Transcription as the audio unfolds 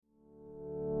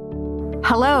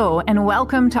Hello, and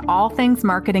welcome to All Things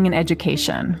Marketing and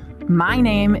Education. My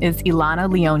name is Ilana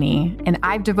Leone, and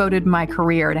I've devoted my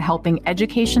career to helping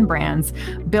education brands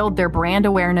build their brand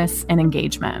awareness and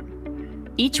engagement.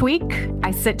 Each week,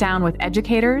 I sit down with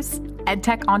educators,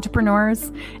 edtech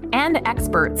entrepreneurs, and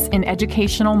experts in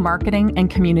educational marketing and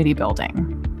community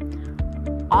building.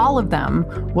 All of them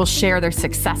will share their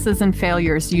successes and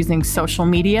failures using social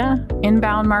media,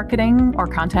 inbound marketing or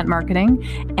content marketing,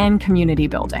 and community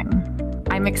building.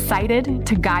 I'm excited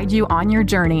to guide you on your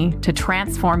journey to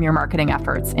transform your marketing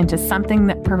efforts into something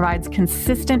that provides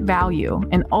consistent value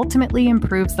and ultimately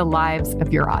improves the lives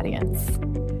of your audience.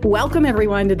 Welcome,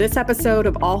 everyone, to this episode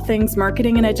of All Things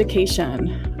Marketing and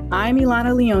Education. I'm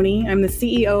Ilana Leone. I'm the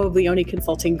CEO of Leone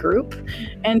Consulting Group,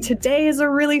 and today is a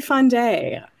really fun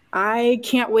day. I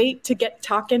can't wait to get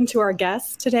talking to our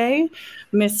guest today,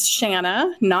 Miss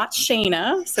Shanna, not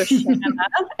Shayna. So Shanna,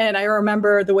 and I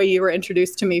remember the way you were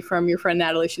introduced to me from your friend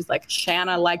Natalie. She's like,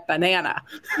 Shanna like banana.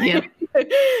 Yeah.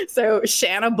 So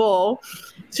Shanna Bull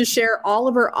to share all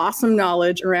of her awesome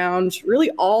knowledge around really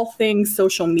all things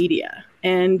social media.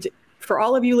 And for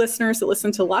all of you listeners that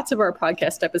listen to lots of our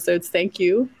podcast episodes, thank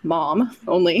you, Mom,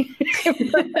 only.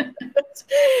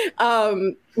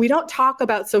 We don't talk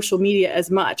about social media as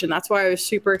much, and that's why I was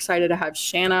super excited to have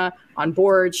Shanna on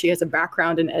board. She has a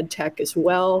background in ed tech as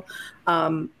well.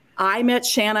 I met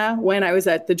Shanna when I was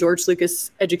at the George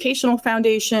Lucas Educational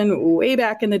Foundation way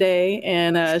back in the day,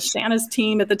 and Shanna's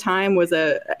team at the time was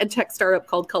a ed tech startup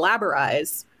called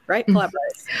Collaborize. Right? Collaborize.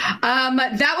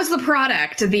 That was the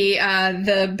product.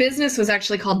 The business was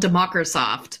actually called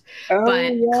Democrasoft,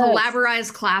 but yes.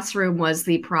 Collaborize Classroom was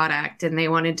the product, and they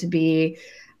wanted to be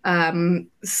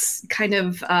kind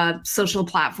of a social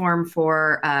platform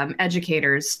for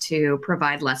educators to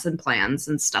provide lesson plans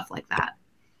and stuff like that.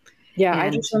 Yeah, I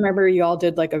just remember you all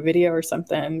did like a video or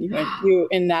something. You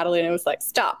and Natalie, and it was like,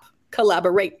 stop.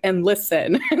 Collaborate and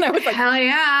listen. And I was like, hell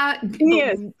yeah.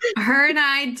 Yes. Her and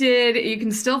I did, you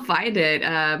can still find it.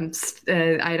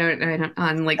 I don't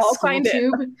on like I'll find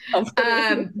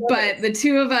SchoolTube. But the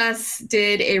two of us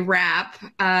did a rap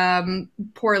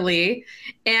poorly,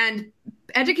 and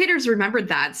educators remembered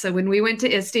that. So when we went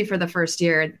to ISTE for the first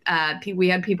year, we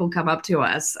had people come up to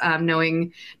us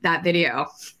knowing that video.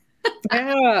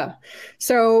 Yeah.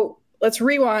 So let's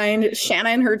rewind.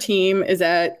 Shanna and her team is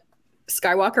at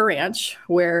Skywalker Ranch,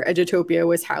 where Edutopia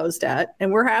was housed at.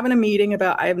 And we're having a meeting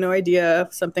about, I have no idea,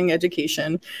 something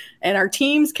education. And our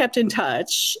teams kept in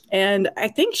touch. And I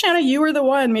think, Shanna, you were the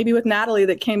one, maybe with Natalie,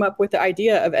 that came up with the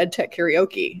idea of EdTech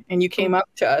Karaoke. And you came up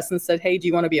to us and said, hey, do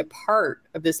you want to be a part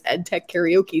of this EdTech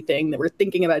Karaoke thing that we're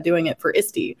thinking about doing it for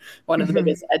ISTE, one of the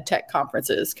biggest EdTech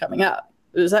conferences coming up?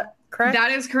 Is that correct?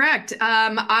 That is correct.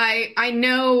 I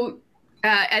know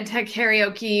EdTech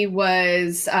Karaoke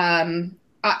was...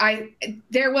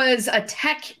 there was a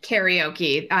tech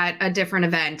karaoke at a different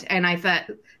event, and I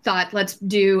thought let's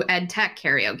do ed tech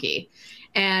karaoke.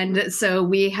 And so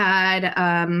we had,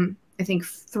 I think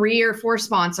 3 or 4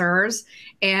 sponsors,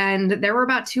 and there were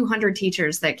about 200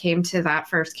 teachers that came to that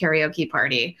first karaoke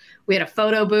party. We had a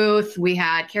photo booth, we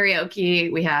had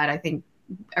karaoke, we had, I think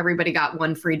everybody got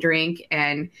 1 free drink,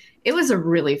 and it was a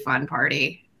really fun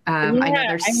party. I know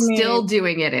they're still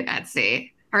doing it at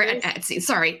Etsy, or at Etsy,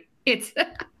 sorry. It's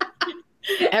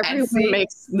everyone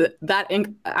makes that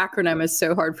acronym is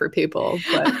so hard for people.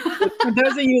 But for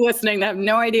those of you listening that have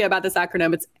no idea about this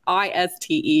acronym, it's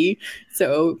ISTE.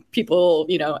 So people,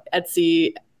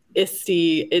 Etsy,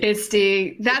 ISTE.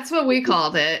 ISTE. That's what we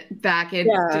called it back in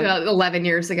 11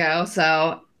 years ago.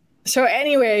 So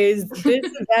anyways,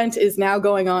 this event is now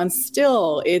going on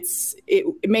still. It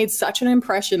made such an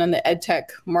impression on the EdTech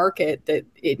market that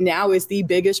it now is the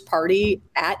biggest party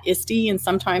at ISTE. And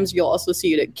sometimes you'll also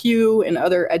see it at Q and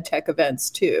other EdTech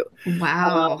events too.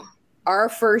 Wow. Our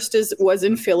first was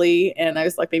in Philly, and I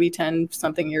was like maybe 10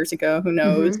 something years ago, who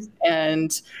knows? Mm-hmm.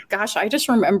 And gosh, I just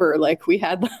remember like we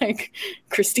had like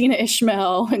Christina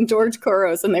Ishmael and George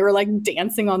Couros, and they were like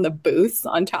dancing on the booths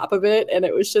on top of it. And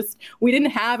it was just, we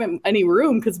didn't have any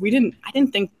room because I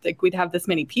didn't think like we'd have this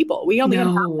many people. We only had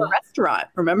half the restaurant,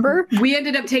 remember? We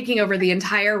ended up taking over the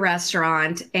entire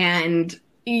restaurant, and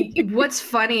what's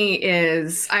funny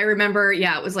is I remember,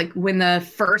 it was like when the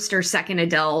first or second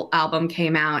Adele album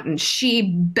came out, and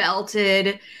she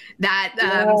belted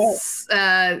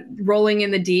that Rolling in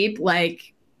the Deep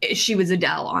like she was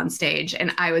Adele on stage,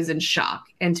 and I was in shock.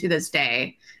 And to this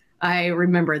day, I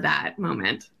remember that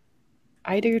moment.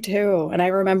 I do too. And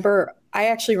I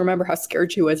actually remember how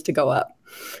scared she was to go up.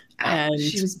 And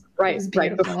She was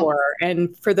right before.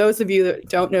 And for those of you that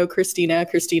don't know Christina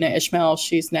Ishmael,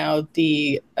 she's now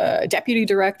the deputy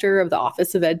director of the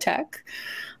Office of Ed Tech.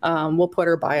 We'll put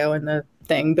her bio in the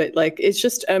thing, but like, it's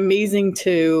just amazing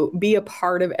to be a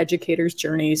part of educators'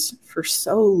 journeys for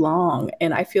so long.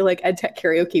 And I feel like EdTech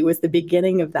Karaoke was the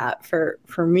beginning of that for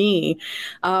me.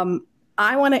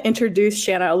 I want to introduce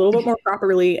Shanna a little bit more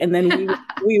properly, and then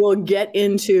we will get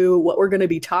into what we're going to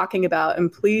be talking about.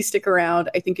 And please stick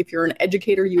around. I think if you're an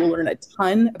educator, you will learn a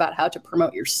ton about how to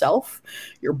promote yourself,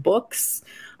 your books,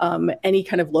 any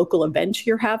kind of local event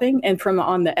you're having. And from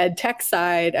on the ed tech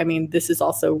side, I mean, this is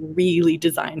also really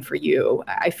designed for you.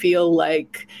 I feel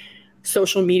like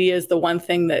social media is the one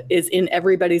thing that is in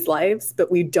everybody's lives, but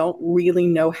we don't really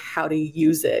know how to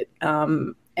use it.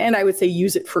 And I would say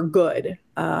use it for good.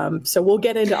 So we'll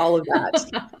get into all of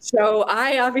that. So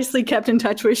I obviously kept in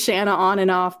touch with Shanna on and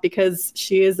off because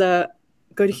she is a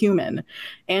good human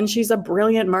and she's a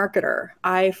brilliant marketer.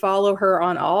 I follow her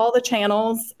on all the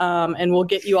channels, and we'll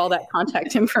get you all that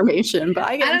contact information. But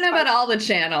I don't know about all the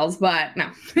channels, but no.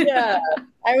 Yeah.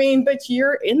 I mean, but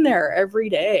you're in there every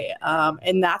day.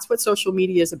 And that's what social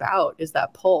media is about, is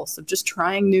that pulse of just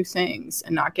trying new things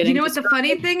and not getting. You know what the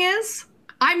funny thing is?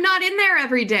 I'm not in there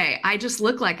every day. I just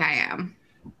look like I am.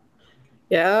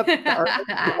 Yep. The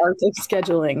art of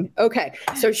scheduling. Okay.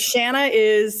 So Shanna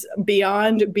is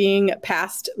beyond being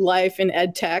past life in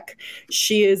ed tech.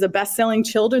 She is a best-selling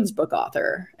children's book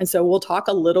author. And so we'll talk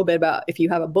a little bit about, if you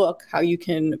have a book, how you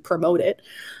can promote it.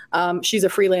 She's a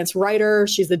freelance writer.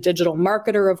 She's a digital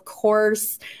marketer, of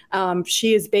course.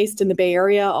 She is based in the Bay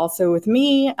Area, also with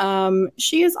me.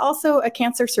 She is also a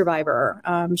cancer survivor.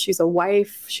 She's a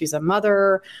wife. She's a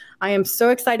mother. I am so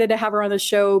excited to have her on the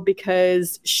show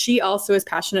because she also is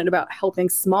passionate about helping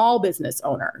small business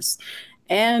owners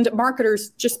and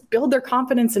marketers just build their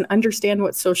confidence and understand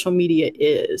what social media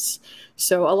is.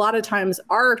 So a lot of times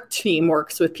our team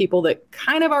works with people that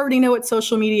kind of already know what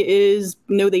social media is,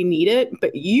 know they need it,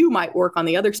 but you might work on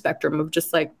the other spectrum of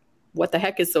just like, what the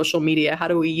heck is social media? How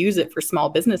do we use it for small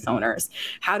business owners?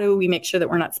 How do we make sure that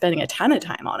we're not spending a ton of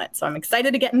time on it? So I'm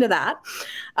excited to get into that.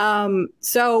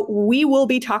 So we will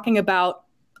be talking about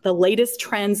the latest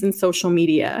trends in social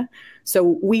media.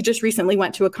 So we just recently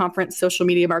went to a conference, Social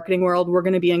Media Marketing World. We're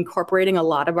going to be incorporating a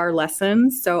lot of our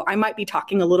lessons. So I might be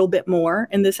talking a little bit more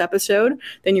in this episode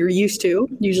than you're used to.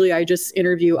 Usually I just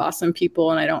interview awesome people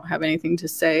and I don't have anything to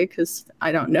say because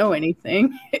I don't know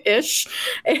anything-ish.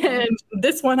 And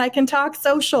this one I can talk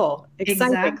social.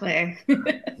 Exciting. Exactly.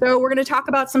 So we're going to talk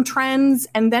about some trends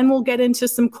and then we'll get into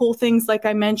some cool things like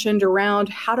I mentioned around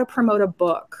how to promote a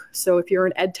book. So if you're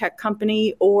an ed tech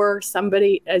company or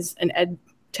somebody as an ed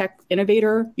tech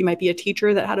innovator, you might be a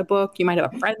teacher that had a book, you might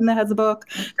have a friend that has a book,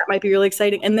 that might be really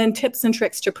exciting. And then tips and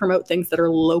tricks to promote things that are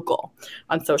local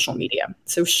on social media.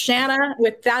 So Shanna,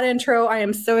 with that intro, I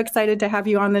am so excited to have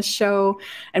you on this show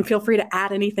and feel free to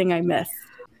add anything I miss.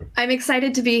 I'm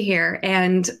excited to be here.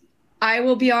 And I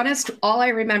will be honest, all I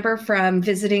remember from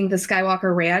visiting the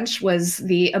Skywalker Ranch was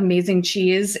the amazing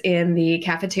cheese in the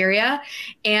cafeteria.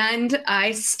 And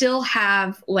I still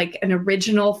have like an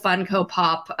original Funko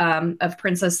Pop of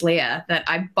Princess Leia that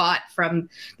I bought from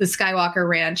the Skywalker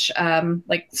Ranch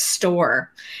like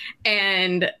store.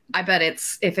 And I bet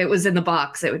if it was in the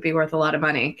box, it would be worth a lot of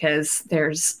money because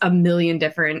there's a million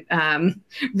different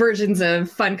versions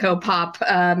of Funko Pop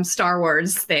Star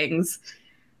Wars things.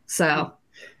 So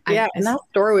yeah, and that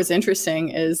store was interesting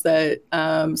is that,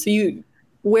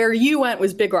 where you went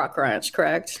was Big Rock Ranch,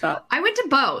 correct? I went to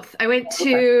both. I went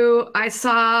to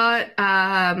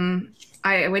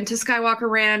Skywalker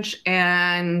Ranch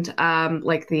and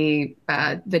like the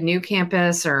new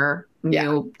campus or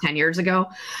new 10 years ago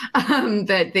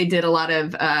that they did a lot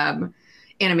of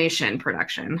animation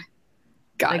production.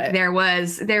 Got it. There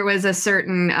was a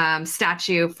certain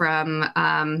statue from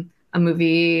a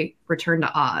movie, Return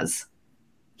to Oz.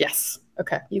 Yes.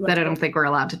 Okay. That I don't think we're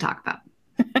allowed to talk about.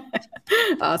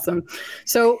 Awesome.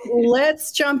 So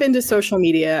let's jump into social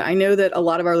media. I know that a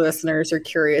lot of our listeners are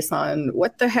curious on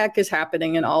what the heck is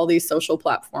happening in all these social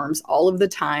platforms all of the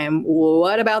time.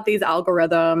 What about these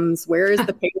algorithms? Where is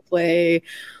the pay to play?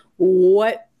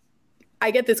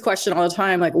 I get this question all the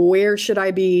time, like, where should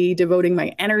I be devoting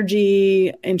my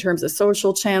energy in terms of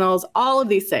social channels? All of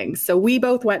these things. So we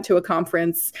both went to a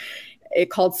conference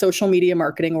called Social Media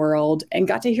Marketing World and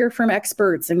got to hear from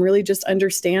experts and really just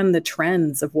understand the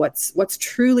trends of what's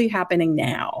truly happening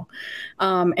now.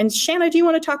 And Shanna, do you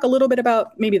want to talk a little bit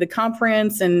about maybe the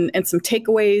conference and some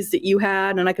takeaways that you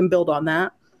had? And I can build on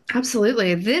that.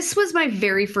 Absolutely. This was my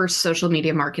very first Social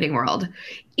Media Marketing World.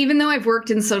 Even though I've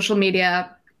worked in social media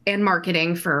and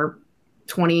marketing for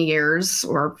 20 years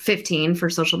or 15 for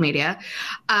social media.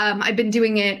 I've been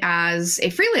doing it as a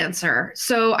freelancer.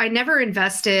 So I never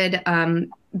invested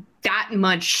that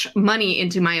much money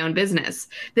into my own business.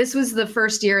 This was the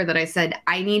first year that I said,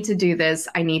 I need to do this.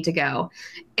 I need to go.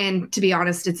 And to be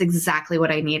honest, it's exactly what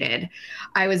I needed.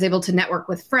 I was able to network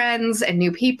with friends and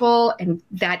new people, and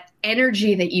that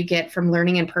energy that you get from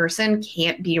learning in person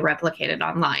can't be replicated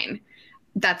online.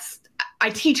 I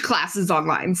teach classes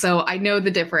online, so I know the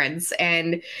difference.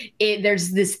 And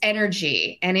there's this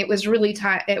energy, and it was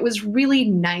really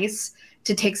nice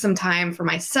to take some time for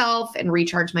myself and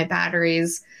recharge my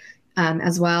batteries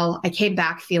as well. I came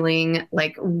back feeling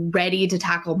like ready to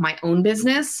tackle my own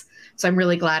business. So I'm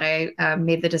really glad I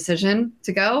made the decision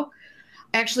to go.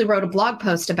 I actually wrote a blog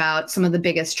post about some of the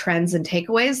biggest trends and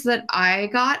takeaways that I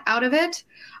got out of it.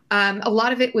 A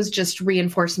lot of it was just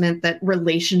reinforcement that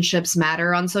relationships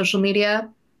matter on social media,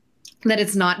 that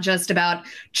it's not just about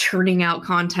churning out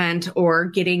content or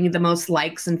getting the most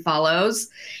likes and follows.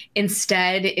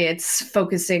 Instead, it's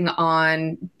focusing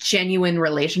on genuine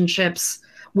relationships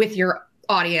with your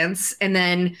audience and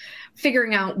then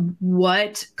figuring out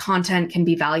what content can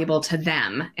be valuable to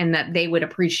them and that they would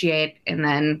appreciate, and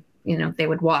then, they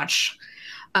would watch.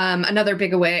 Another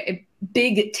big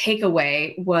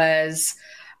takeaway was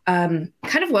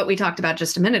kind of what we talked about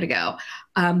just a minute ago,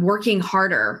 working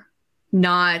harder,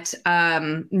 not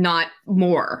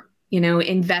more,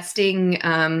 investing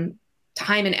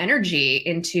time and energy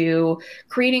into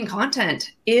creating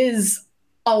content is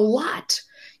a lot.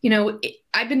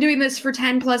 I've been doing this for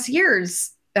 10 plus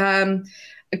years,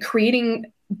 creating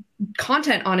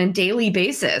content on a daily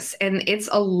basis, and it's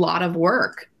a lot of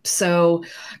work. So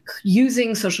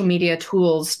using social media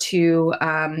tools to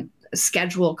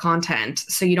schedule content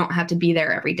so you don't have to be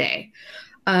there every day.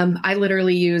 I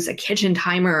literally use a kitchen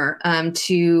timer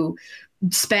to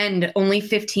spend only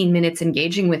 15 minutes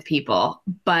engaging with people,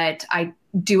 but I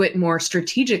do it more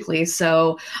strategically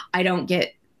so I don't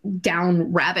get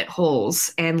down rabbit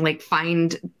holes and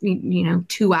find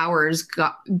 2 hours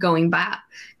going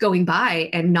by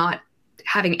and not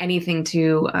having anything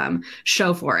to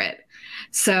show for it.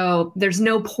 So there's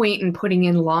no point in putting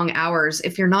in long hours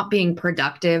if you're not being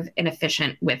productive and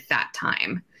efficient with that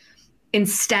time.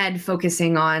 Instead,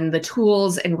 focusing on the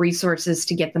tools and resources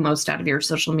to get the most out of your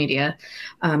social media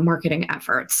marketing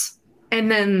efforts.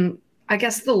 And then I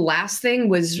guess the last thing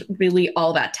was really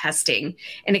all about testing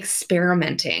and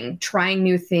experimenting, trying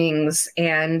new things.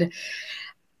 And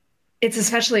it's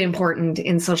especially important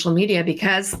in social media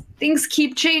because things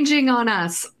keep changing on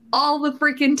us all the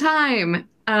freaking time.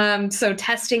 So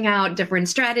testing out different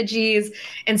strategies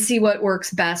and see what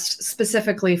works best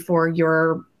specifically for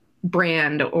your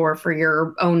brand or for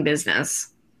your own business.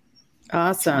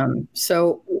 Awesome.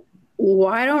 So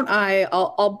why don't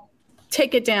I'll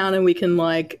take it down and we can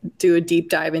do a deep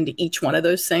dive into each one of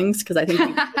those things, because I think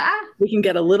we can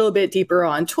get a little bit deeper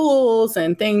on tools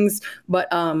and things. But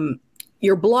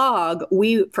your blog,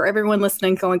 for everyone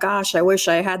listening going, gosh, I wish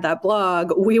I had that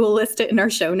blog, we will list it in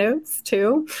our show notes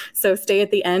too. So stay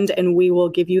at the end and we will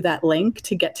give you that link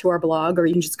to get to our blog, or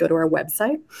you can just go to our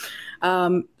website.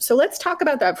 So let's talk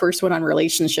about that first one on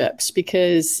relationships,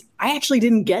 because I actually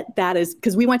didn't get that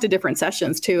because we went to different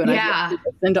sessions too. And I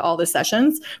listened to all the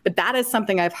sessions, but that is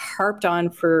something I've harped on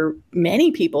for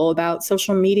many people about.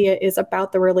 Social media is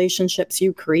about the relationships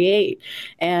you create,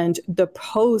 and the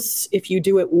posts, if you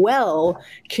do it well,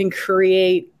 can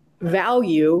create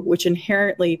value, which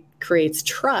inherently creates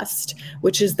trust,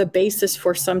 which is the basis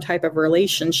for some type of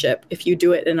relationship if you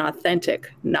do it in an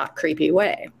authentic, not creepy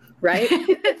way. Right?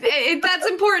 That's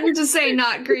important to say,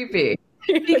 not creepy.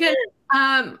 Because,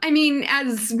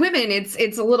 as women,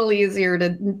 it's a little easier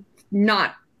to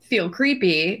not feel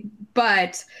creepy.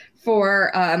 But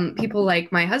for people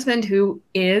like my husband, who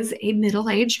is a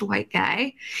middle-aged white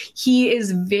guy, he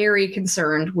is very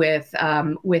concerned with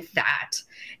that.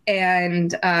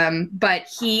 And but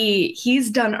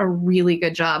he's done a really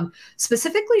good job,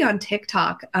 specifically on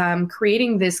TikTok,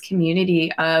 creating this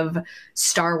community of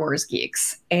Star Wars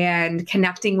geeks and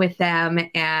connecting with them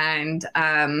and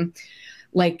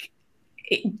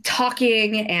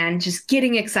talking and just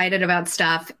getting excited about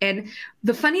stuff. And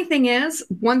the funny thing is,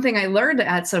 one thing I learned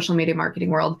at Social Media Marketing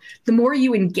World, the more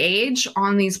you engage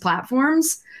on these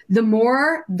platforms, the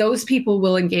more those people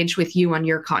will engage with you on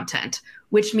your content,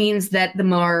 which means that the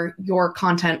more your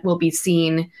content will be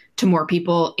seen to more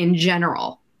people in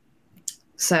general.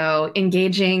 So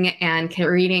engaging and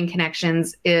creating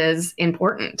connections is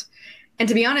important. And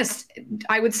to be honest,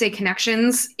 I would say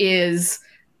connections is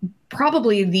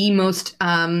probably the most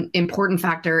important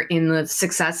factor in the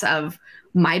success of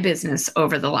my business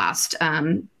over the last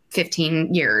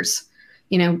 15 years.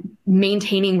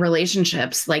 maintaining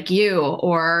relationships like you,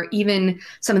 or even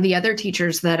some of the other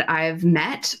teachers that I've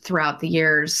met throughout the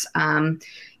years.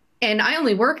 And I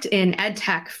only worked in ed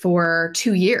tech for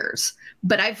 2 years,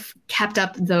 but I've kept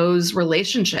up those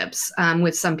relationships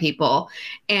with some people.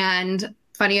 And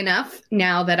funny enough,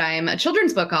 now that I'm a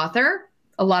children's book author,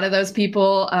 a lot of those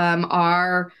people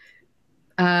are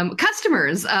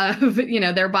customers of,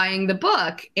 they're buying the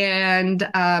book. And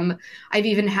I've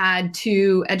even had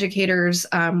 2 educators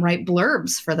write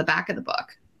blurbs for the back of the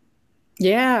book.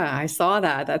 Yeah, I saw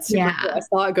that. That's super cool. I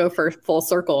saw it go for full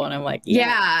circle, and I'm like,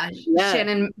 yeah.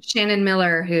 Shannon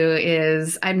Miller, who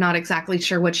is, I'm not exactly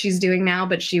sure what she's doing now,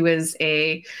 but she was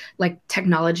a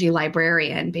technology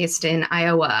librarian based in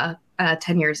Iowa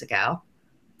 10 years ago.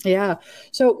 Yeah.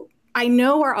 So I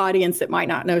know our audience that might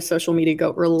not know social media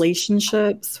go,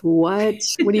 relationships. What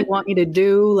do you want me to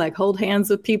do? Hold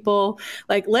hands with people?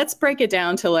 Let's break it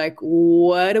down to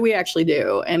what do we actually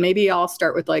do? And maybe I'll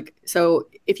start with so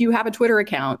if you have a Twitter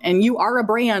account and you are a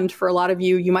brand, for a lot of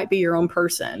you, you might be your own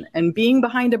person, and being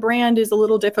behind a brand is a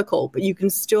little difficult, but you can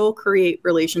still create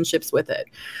relationships with it.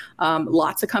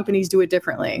 Lots of companies do it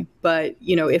differently, but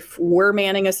if we're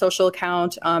manning a social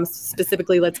account,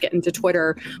 specifically, let's get into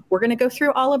Twitter, we're going to go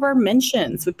through all of our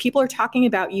mentions. When people are talking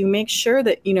about you, make sure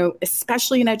that,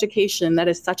 especially in education, that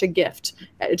is such a gift.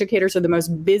 Educators are the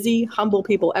most busy, humble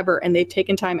people ever, and they've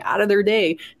taken time out of their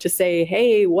day to say,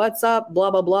 hey, what's up, blah,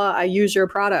 blah, blah, I use your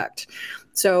product.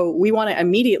 So we want to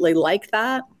immediately like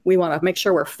that. We want to make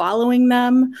sure we're following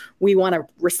them. We want to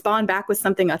respond back with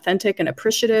something authentic and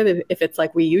appreciative. If it's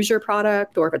we use your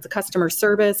product, or if it's a customer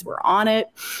service, we're on it.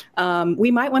 We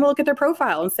might want to look at their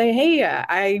profile and say, hey,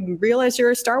 I realize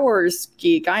you're a Star Wars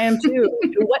geek. I am too.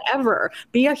 Whatever.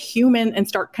 Be a human and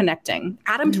start connecting.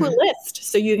 Add them to a list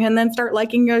so you can then start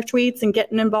liking your tweets and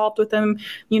getting involved with them.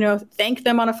 Thank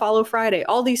them on a Follow Friday.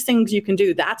 All these things you can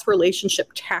do. That's relationship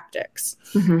tactics.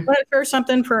 But if there's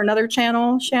something for another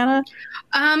channel, Shanna?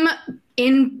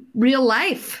 In real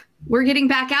life, we're getting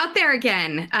back out there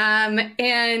again.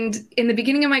 And in the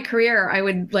beginning of my career, I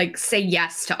would say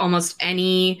yes to almost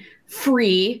any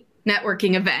free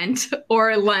networking event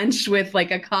or lunch with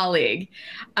a colleague.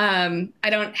 I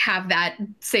don't have that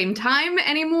same time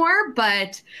anymore,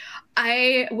 but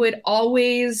I would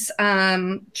always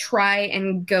try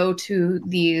and go to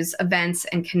these events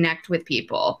and connect with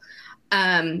people.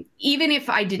 Even if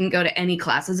I didn't go to any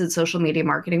classes at Social Media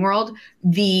Marketing World,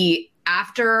 the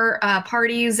after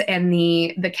parties and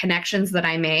the connections that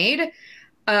I made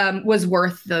was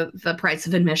worth the price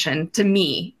of admission to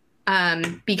me,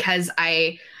 because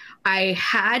I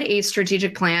had a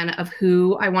strategic plan of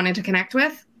who I wanted to connect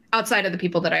with outside of the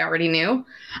people that I already knew.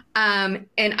 And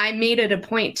I made it a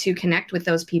point to connect with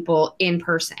those people in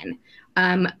person.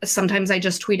 Sometimes I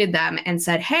just tweeted them and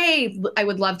said, hey, I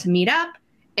would love to meet up.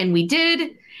 And we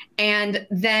did. And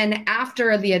then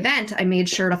after the event, I made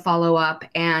sure to follow up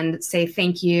and say,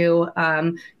 thank you.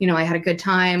 I had a good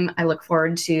time. I look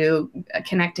forward to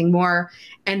connecting more.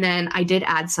 And then I did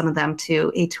add some of them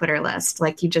to a Twitter list,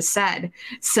 like you just said.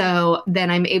 So then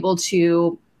I'm able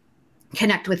to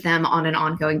connect with them on an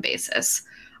ongoing basis.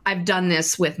 I've done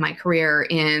this with my career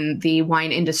in the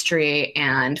wine industry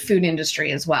and food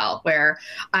industry as well, where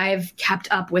I've kept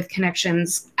up with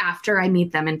connections after I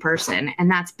meet them in person. And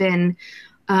that's been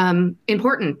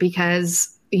important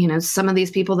because, some of these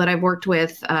people that I've worked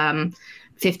with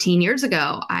 15 years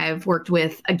ago, I've worked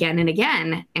with again and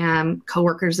again, and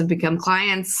coworkers have become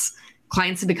clients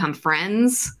have become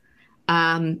friends,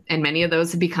 and many of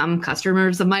those have become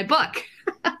customers of my book.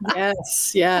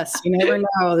 Yes. You never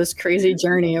know, this crazy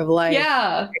journey of life.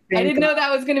 Yeah. I didn't know that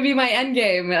was going to be my end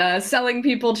game, selling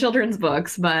people children's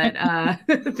books, but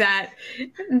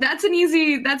that's an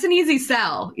easy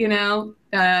sell,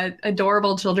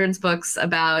 adorable children's books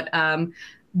about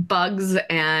bugs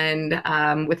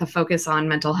and with a focus on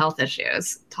mental health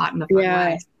issues taught in a fun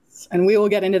way. And we will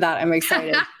get into that. I'm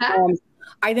excited.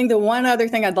 I think the one other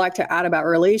thing I'd like to add about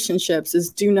relationships is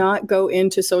do not go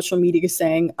into social media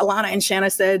saying, Ilana and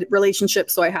Shanna said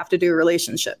relationships, so I have to do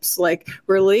relationships.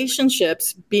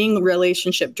 Relationships, being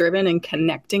relationship driven and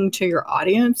connecting to your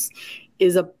audience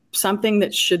is something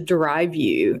that should drive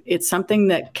you. It's something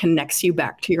that connects you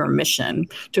back to your mission,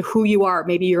 to who you are.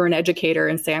 Maybe you're an educator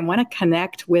and say, I want to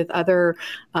connect with other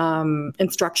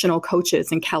instructional coaches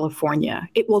in California.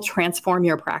 It will transform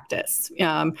your practice.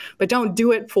 But don't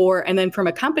do it and then from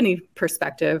a company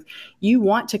perspective, you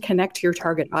want to connect to your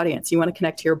target audience. You want to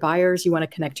connect to your buyers. You want to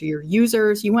connect to your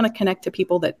users. You want to connect to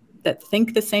people that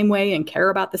think the same way and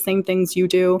care about the same things you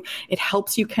do. It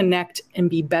helps you connect and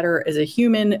be better as a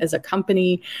human, as a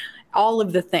company. all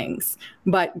of the things,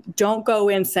 but don't go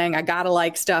in saying, I got to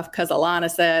like stuff because Ilana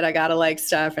said I got to like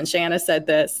stuff and Shanna said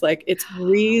this. Like, it's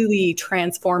really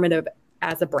transformative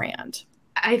as a brand.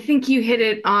 I think you hit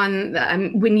it on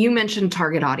when you mentioned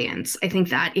target audience. I think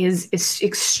that is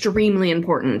extremely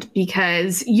important,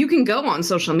 because you can go on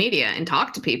social media and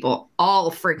talk to people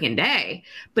all freaking day.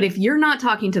 But if you're not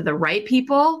talking to the right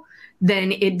people,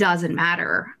 then it doesn't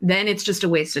matter. Then it's just a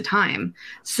waste of time.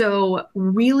 So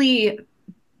really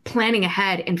planning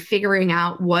ahead and figuring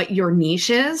out what your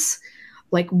niche is,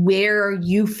 like where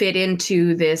you fit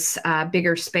into this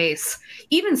bigger space,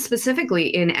 even specifically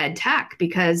in ed tech,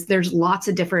 because there's lots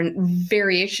of different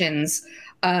variations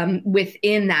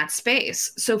within that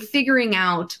space. So figuring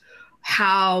out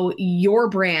how your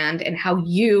brand and how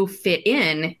you fit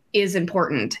in is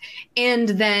important. And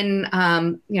then,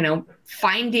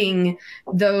 finding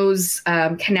those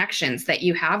connections that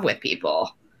you have with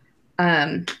people,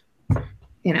 whether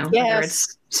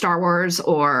it's Star Wars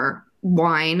or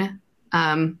wine.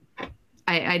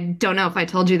 I don't know if I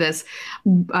told you this.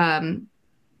 When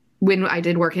I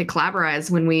did work at Collaborize,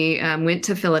 when we went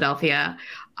to Philadelphia,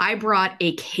 I brought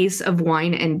a case of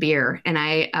wine and beer, and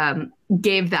I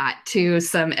gave that to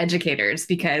some educators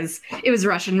because it was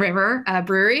Russian River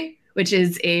Brewery, which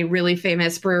is a really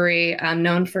famous brewery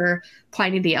known for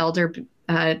Pliny the Elder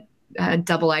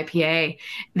double IPA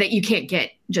that you can't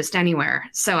get just anywhere.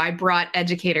 So I brought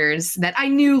educators that I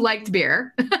knew liked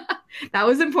beer. That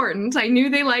was important. I knew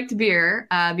they liked beer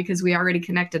because we already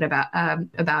connected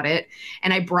about it.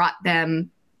 And I brought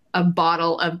them a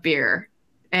bottle of beer,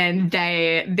 and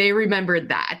they remembered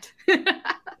that.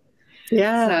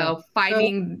 Yeah. So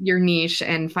finding your niche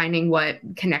and finding what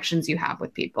connections you have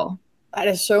with people. That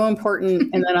is so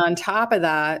important. And then on top of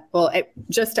that,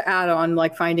 just to add on,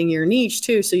 like finding your niche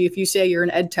too. So if you say you're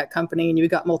an ed tech company and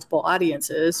you've got multiple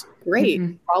audiences, great.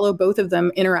 Mm-hmm. Follow both of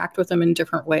them, interact with them in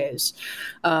different ways.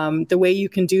 The way you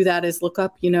can do that is look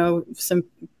up, some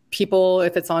people.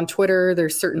 If it's on Twitter,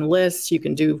 there's certain lists. You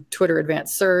can do Twitter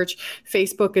advanced search.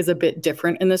 Facebook is a bit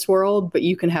different in this world, but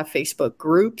you can have Facebook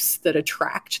groups that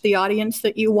attract the audience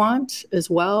that you want as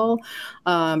well.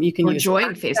 You can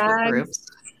join Facebook groups.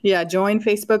 Yeah, join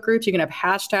Facebook groups. You can have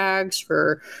hashtags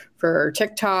for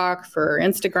TikTok, for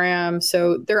Instagram.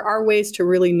 So there are ways to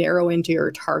really narrow into your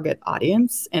target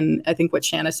audience. And I think what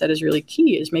Shanna said is really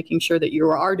key, is making sure that you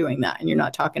are doing that and you're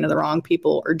not talking to the wrong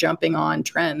people or jumping on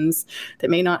trends that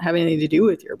may not have anything to do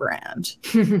with your brand.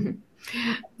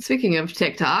 Speaking of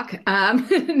TikTok,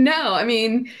 no, I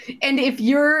mean, and if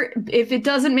it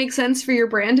doesn't make sense for your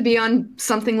brand to be on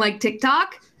something like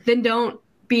TikTok, then don't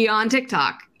be on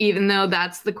TikTok, even though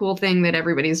that's the cool thing that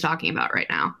everybody's talking about right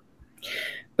now.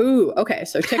 Ooh, okay.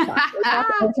 So TikTok.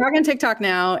 We're talking TikTok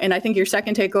now. And I think your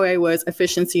second takeaway was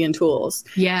efficiency and tools.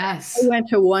 Yes. I went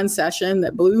to one session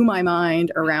that blew my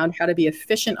mind around how to be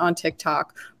efficient on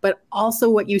TikTok, but also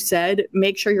what you said,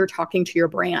 make sure you're talking to your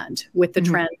brand with the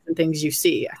trends and things you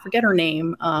see. I forget her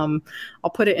name. I'll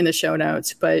put it in the show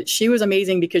notes, but she was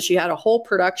amazing because she had a whole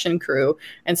production crew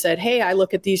and said, hey, I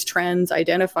look at these trends,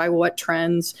 identify what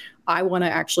trends I want to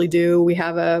actually do. We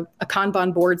have a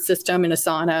Kanban board system in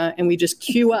Asana, and we just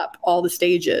queue up all the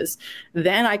stages.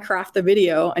 Then I craft the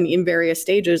video and in various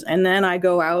stages. And then I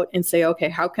go out and say, okay,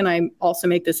 how can I also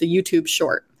make this a YouTube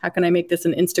short? How can I make this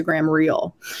an Instagram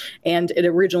reel? And it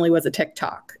originally was a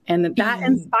TikTok. And that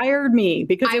inspired me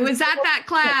because I was at that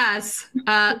class,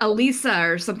 Elisa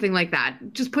or something like that.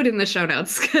 Just put in the show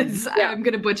notes because I'm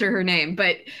going to butcher her name.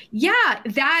 But yeah,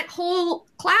 that whole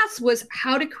class was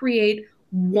how to create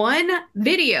one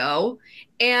video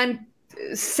and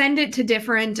send it to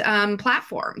different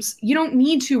platforms. You don't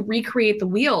need to recreate the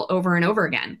wheel over and over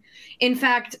again. In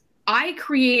fact, I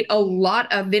create a lot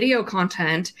of video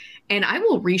content and I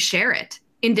will reshare it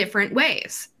in different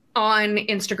ways on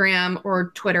Instagram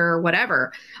or Twitter or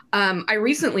whatever. I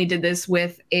recently did this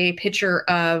with a video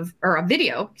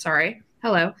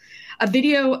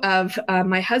of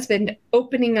my husband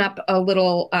opening up a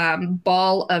little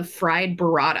ball of fried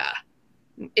burrata.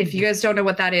 If you guys don't know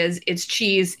what that is, it's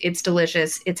cheese, it's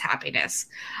delicious, it's happiness.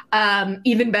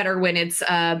 Even better when it's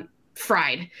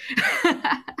fried.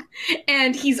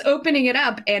 And he's opening it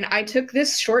up, and I took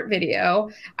this short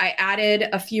video. I added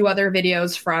a few other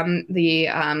videos from the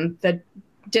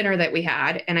dinner that we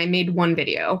had, and I made one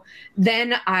video.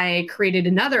 Then I created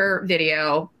another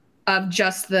video of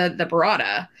just the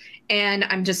burrata, and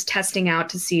I'm just testing out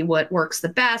to see what works the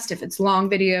best, if it's long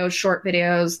videos, short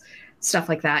videos, stuff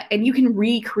like that. And you can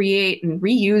recreate and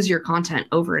reuse your content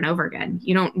over and over again.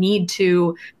 You don't need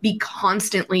to be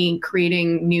constantly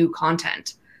creating new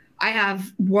content. I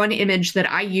have one image that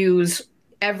I use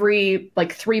every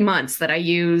 3 months that I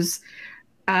use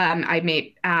I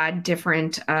may add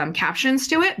different captions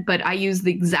to it, but I use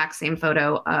the exact same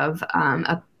photo of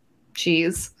a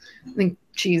cheese. I think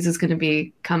cheese is going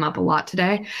to come up a lot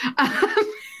today.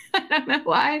 I don't know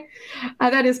why.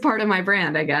 That is part of my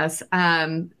brand, I guess.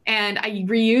 And I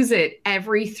reuse it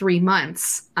every 3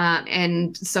 months.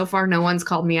 And so far, no one's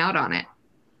called me out on it.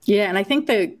 Yeah, and I think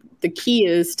the key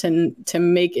is to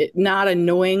make it not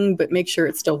annoying, but make sure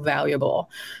it's still valuable.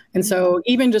 And so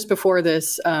even just before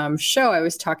this show, I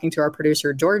was talking to our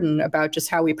producer, Jordan, about just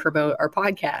how we promote our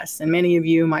podcast. And many of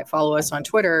you might follow us on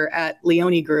Twitter at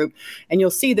Leone Group. And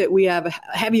you'll see that we have a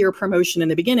heavier promotion in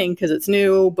the beginning because it's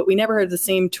new, but we never had the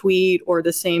same tweet or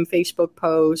the same Facebook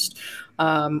post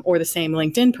or the same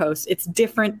LinkedIn post. It's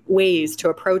different ways to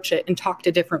approach it and talk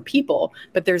to different people.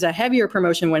 But there's a heavier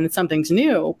promotion when something's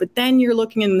new. But then you're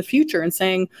looking in the future and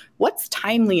saying, what's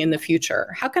timely in the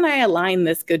future? How can I align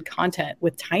this good content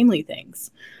with timely things?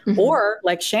 Mm-hmm. Or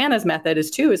like Shanna's method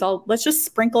is let's just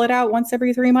sprinkle it out once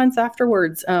every 3 months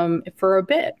afterwards for a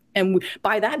bit. And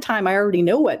by that time, I already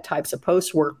know what types of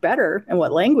posts work better and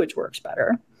what language works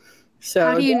better. So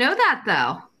how do you know that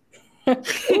though?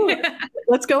 Ooh,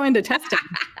 let's go into testing.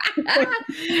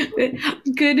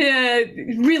 Good,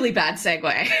 really bad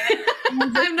segue.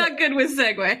 I'm not good with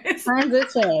segues.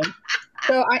 Transition.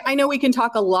 So I know we can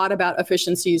talk a lot about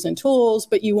efficiencies and tools,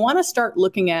 but you want to start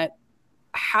looking at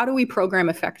how do we program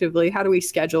effectively? How do we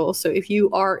schedule? So if you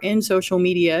are in social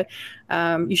media,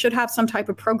 you should have some type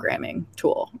of programming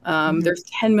tool. There's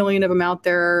 10 million of them out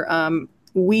there.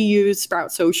 We use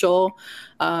Sprout Social.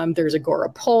 There's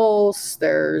Agorapulse.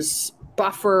 There's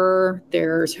Buffer.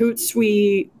 There's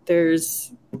Hootsuite.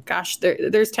 There's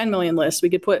 10 million lists. We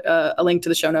could put a link to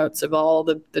the show notes of all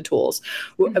the tools.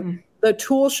 Mm-hmm. The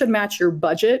tool should match your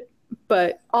budget,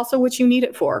 but also what you need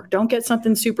it for. Don't get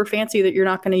something super fancy that you're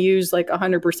not going to use like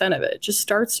 100% of it. Just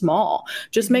start small.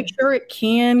 Just make sure it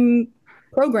can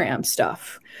program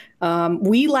stuff.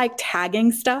 We like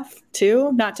tagging stuff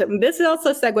too. This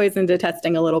also segues into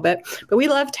testing a little bit, but we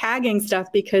love tagging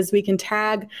stuff because we can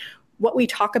tag what we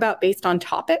talk about based on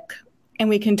topic, and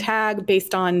we can tag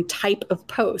based on type of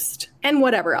post and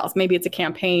whatever else. Maybe it's a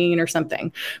campaign or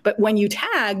something. But when you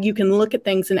tag, you can look at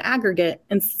things in aggregate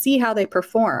and see how they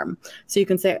perform. So you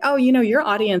can say, oh, your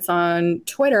audience on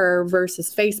Twitter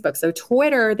versus Facebook. So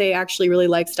Twitter, they actually really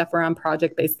like stuff around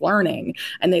project-based learning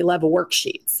and they love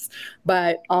worksheets.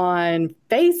 But on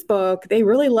Facebook, they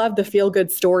really love the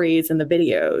feel-good stories and the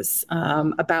videos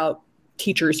about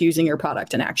teachers using your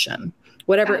product in action.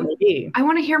 Whatever it may be. I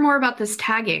want to hear more about this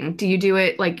tagging. Do you do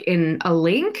it like in a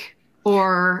link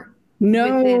or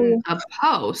within a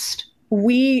post?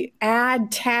 We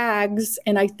add tags,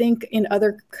 and I think in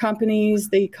other companies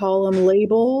they call them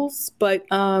labels, but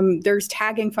there's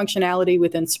tagging functionality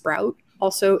within Sprout,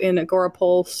 also in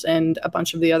Agorapulse and a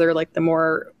bunch of the other like the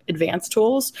more advanced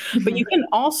tools. Mm-hmm. But you can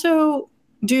also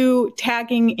do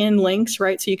tagging in links,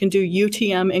 right? So you can do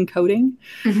UTM encoding.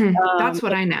 Mm-hmm. That's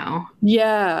what I know.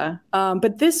 Yeah.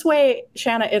 But this way,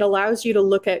 Shanna, it allows you to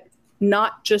look at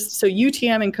not just, so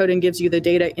UTM encoding gives you the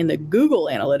data in the Google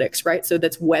Analytics, right? So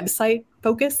that's website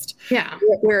focused. Yeah.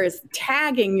 Whereas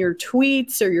tagging your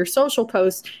tweets or your social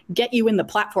posts get you in the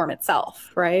platform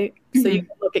itself, right? Mm-hmm. So you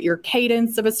can look at your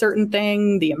cadence of a certain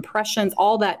thing, the impressions,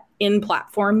 all that in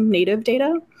platform native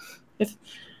data.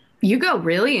 You go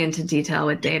really into detail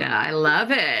with data. I love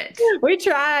it. We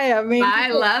try. I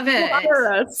love it.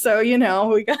 Us, so,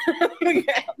 we got.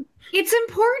 It's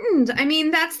important. I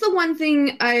mean, that's the one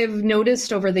thing I've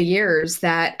noticed over the years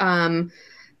that, and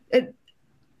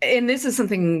this is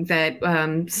something that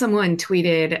someone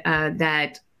tweeted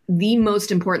that the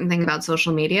most important thing about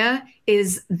social media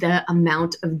is the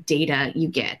amount of data you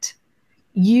get.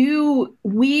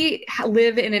 We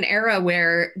live in an era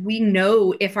where we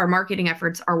know if our marketing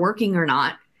efforts are working or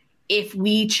not if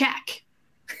we check.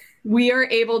 We are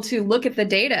able to look at the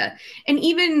data, and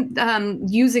even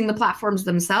using the platforms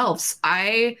themselves.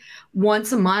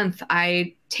 Once a month,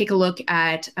 I take a look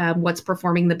at what's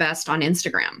performing the best on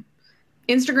Instagram.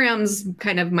 Instagram's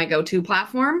kind of my go-to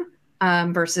platform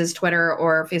versus Twitter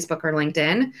or Facebook or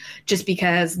LinkedIn, just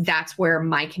because that's where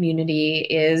my community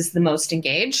is the most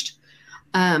engaged.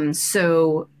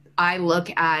 So I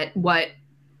look at what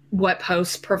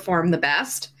posts perform the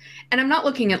best, and I'm not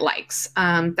looking at likes.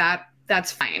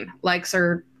 That's fine. Likes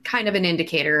are kind of an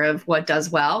indicator of what does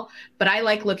well, but I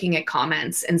like looking at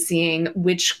comments and seeing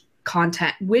which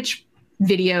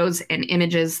videos and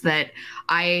images that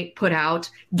I put out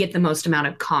get the most amount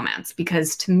of comments,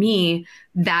 because to me,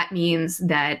 that means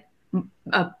that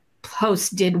a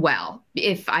post did well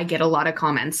if I get a lot of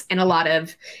comments and a lot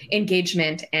of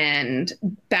engagement and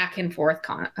back and forth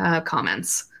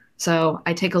comments. So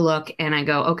I take a look and I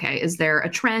go, okay, is there a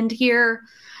trend here?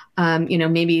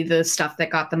 Maybe the stuff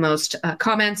that got the most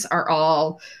comments are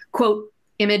all quote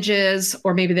images,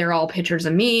 or maybe they're all pictures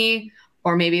of me,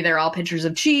 or maybe they're all pictures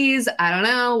of cheese. I don't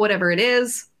know, whatever it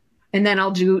is. And then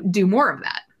I'll do more of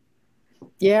that.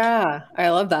 Yeah, I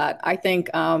love that. I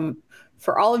think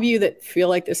for all of you that feel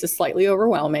like this is slightly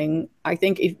overwhelming, I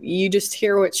think if you just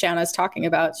hear what Shanna's talking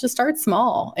about, just start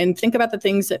small and think about the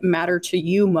things that matter to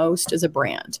you most as a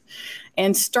brand.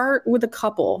 And start with a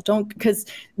couple. Because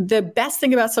the best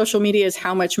thing about social media is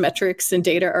how much metrics and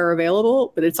data are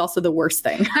available, but it's also the worst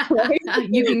thing. Right?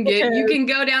 You can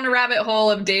go down a rabbit hole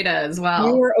of data as well.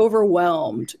 You are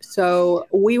overwhelmed. So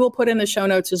we will put in the show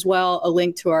notes as well a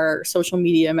link to our social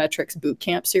media metrics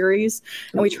bootcamp series.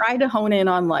 And we tried to hone in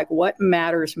on like what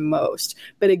matters most.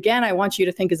 But again, I want you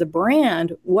to think as a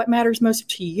brand, what matters most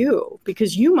to you?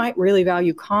 Because you might really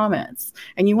value comments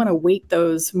and you want to weight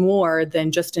those more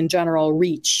than just in general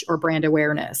reach or brand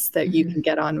awareness that you can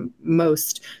get on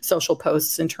most social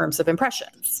posts in terms of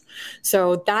impressions.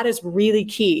 So that is really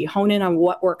key. Hone in on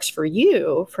what works for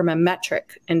you from a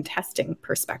metric and testing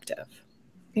perspective.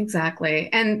 Exactly.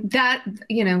 And that,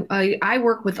 I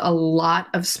work with a lot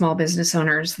of small business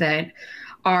owners that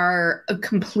are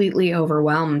completely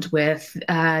overwhelmed with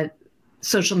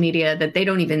social media, that they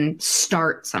don't even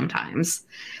start sometimes.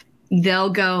 They'll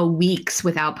go weeks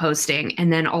without posting,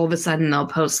 and then all of a sudden they'll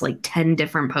post like 10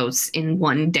 different posts in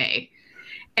one day.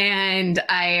 And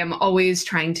I am always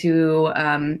trying to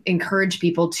encourage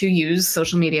people to use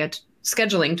social media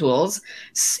scheduling tools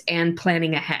and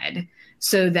planning ahead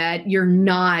so that you're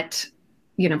not,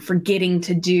 forgetting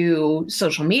to do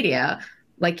social media.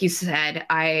 Like you said,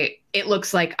 it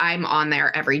looks like I'm on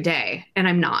there every day, and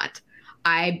I'm not.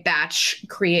 I batch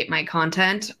create my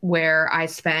content where I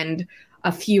spend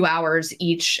a few hours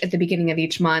each at the beginning of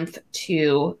each month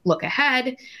to look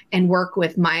ahead and work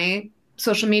with my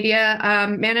social media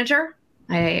manager.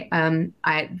 About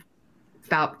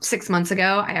 6 months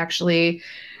ago, I actually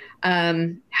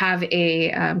have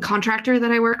a contractor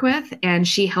that I work with, and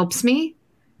she helps me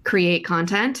create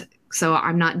content. So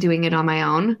I'm not doing it on my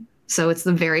own. So it's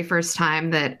the very first time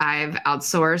that I've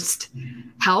outsourced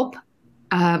help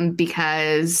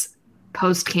because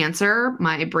post-cancer,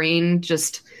 my brain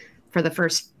just for the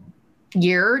first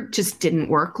year just didn't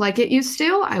work like it used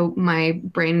to. My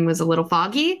brain was a little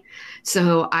foggy.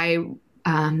 So I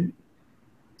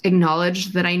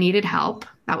acknowledged that I needed help.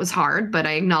 That was hard, but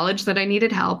I acknowledged that I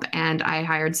needed help, and I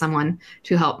hired someone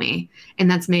to help me. And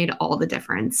that's made all the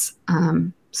difference.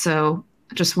 So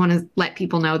I just want to let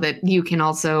people know that you can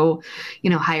also,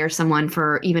 hire someone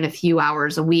for even a few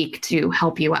hours a week to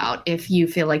help you out if you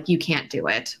feel like you can't do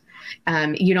it.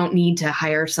 You don't need to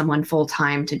hire someone full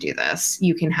time to do this.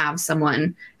 You can have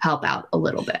someone help out a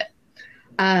little bit.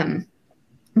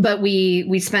 But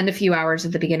we spend a few hours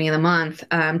at the beginning of the month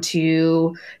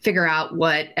to figure out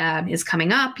what is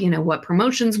coming up, what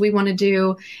promotions we want to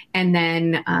do. And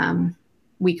then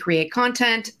we create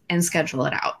content and schedule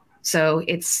it out. So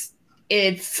it's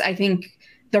I think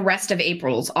the rest of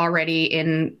April's already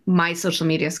in my social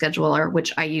media scheduler,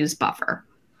 which I use Buffer.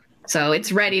 So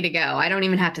it's ready to go. I don't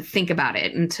even have to think about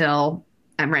it until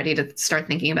I'm ready to start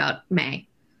thinking about May.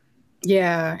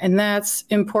 Yeah. And that's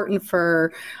important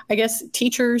for, I guess,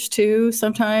 teachers too.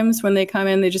 Sometimes when they come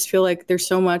in, they just feel like there's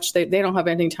so much, they don't have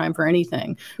any time for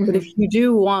anything. Mm-hmm. But if you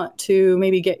do want to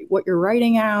maybe get what you're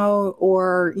writing out,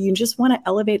 or you just want to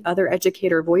elevate other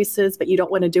educator voices, but you don't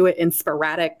want to do it in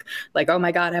sporadic, like, oh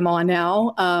my God, I'm on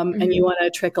now. And you want to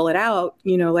trickle it out,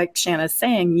 like Shanna's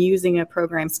saying, using a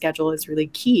program schedule is really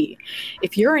key.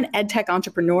 If you're an ed tech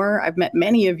entrepreneur, I've met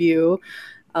many of you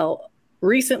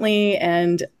recently,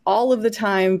 and all of the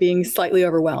time being slightly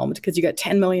overwhelmed because you got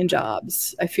 10 million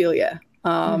jobs. I feel you.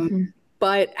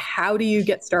 But how do you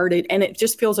get started? And it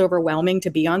just feels overwhelming to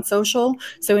be on social.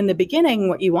 So in the beginning,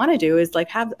 what you want to do is like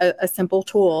have a simple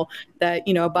tool that,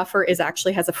 Buffer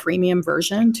actually has a freemium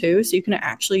version too. So you can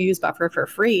actually use Buffer for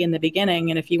free in the beginning.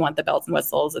 And if you want the bells and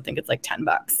whistles, I think it's like $10.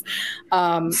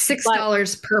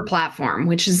 $6 per platform,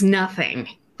 which is nothing.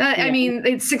 I mean,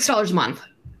 it's $6 a month.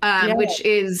 Which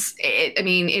is,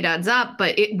 it adds up,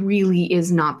 but it really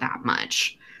is not that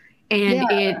much.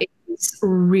 And it is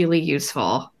really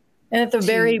useful. And at the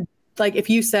very, like, if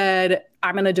you said,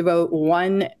 I'm going to devote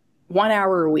one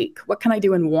hour a week, what can I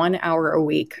do in 1 hour a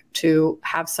week to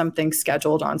have something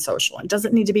scheduled on social? It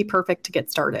doesn't need to be perfect to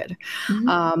get started.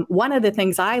 One of the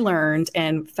things I learned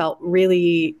and felt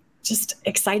really just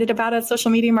excited about a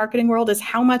social media marketing world is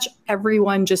how much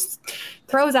everyone just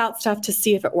throws out stuff to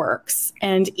see if it works.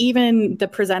 And even the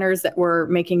presenters that were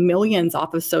making millions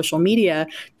off of social media,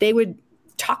 they would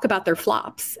talk about their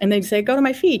flops, and they'd say, go to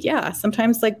my feed. Yeah,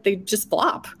 sometimes like they just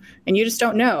flop and you just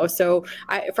don't know. So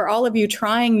for all of you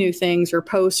trying new things or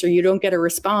posts or you don't get a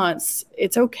response,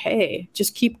 it's okay.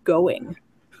 Just keep going.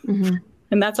 Mm-hmm.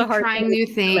 And that's a hard trying new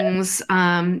things.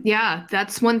 Yeah,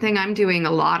 that's one thing I'm doing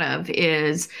a lot of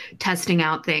is testing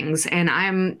out things, and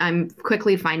I'm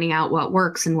quickly finding out what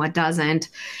works and what doesn't,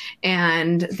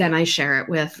 and then I share it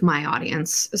with my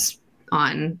audience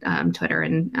on Twitter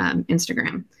and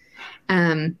Instagram.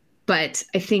 But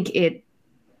I think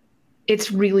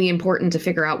it's really important to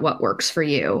figure out what works for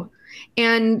you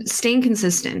and staying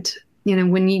consistent. You know,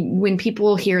 when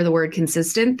people hear the word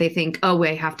consistent, they think, oh,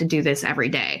 I have to do this every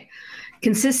day.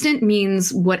 Consistent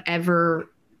means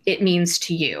whatever it means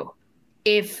to you.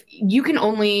 If you can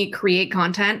only create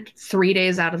content 3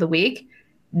 days out of the week,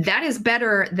 that is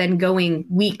better than going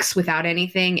weeks without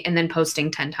anything and then posting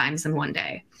 10 times in one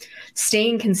day.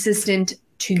 Staying consistent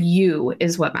to you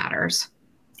is what matters.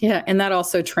 Yeah. And that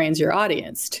also trains your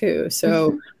audience too.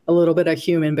 So a little bit of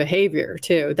human behavior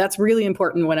too. That's really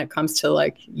important when it comes to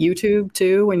like YouTube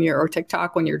too, or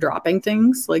TikTok, when you're dropping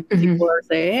things. Like people are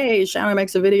saying, hey, Shanna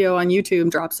makes a video on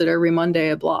YouTube, drops it every Monday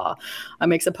at blah.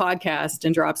 Makes a podcast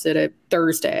and drops it at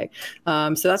Thursday.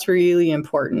 So that's really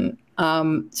important.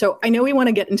 So I know we want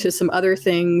to get into some other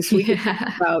things. We could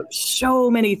talk about so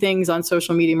many things on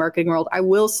social media marketing world. I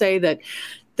will say that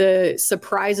the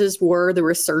surprises were the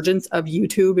resurgence of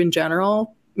YouTube in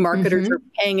general. Marketers are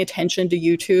paying attention to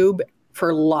YouTube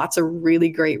for lots of really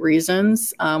great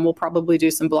reasons. We'll probably do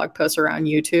some blog posts around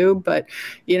YouTube, but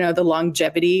you know, the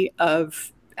longevity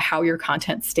of how your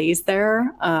content stays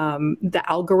there, the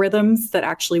algorithms that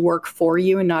actually work for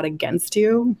you and not against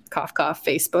you, cough, cough,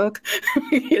 Facebook,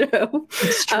 you know.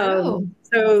 It's true.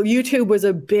 So YouTube was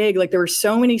a big, like there were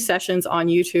so many sessions on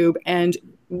YouTube, and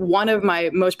one of my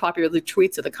most popular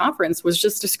tweets at the conference was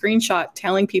just a screenshot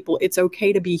telling people it's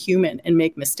okay to be human and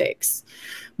make mistakes,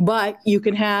 but you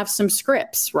can have some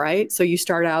scripts, right? So you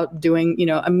start out doing, you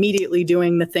know, immediately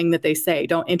doing the thing that they say.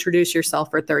 Don't introduce yourself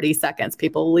for 30 seconds.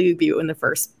 People will leave you in the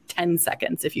first 10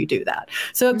 seconds if you do that.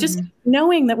 So just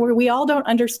knowing that we all don't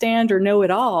understand or know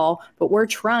it all, but we're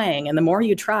trying. And the more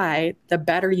you try, the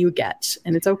better you get.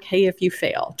 And it's okay if you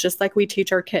fail, just like we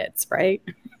teach our kids, right?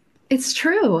 It's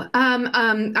true.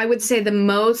 I would say the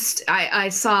most, I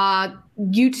saw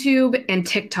YouTube and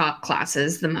TikTok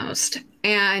classes the most.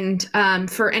 And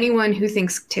for anyone who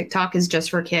thinks TikTok is just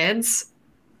for kids,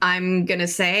 I'm going to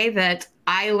say that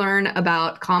I learn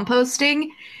about composting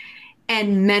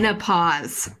and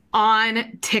menopause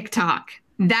on TikTok.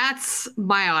 That's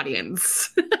my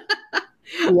audience.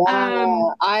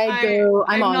 Wow.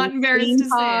 I'm not embarrassed to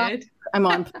say it. I'm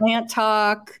on Plant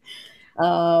Talk.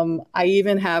 I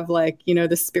even have like, you know,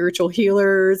 the spiritual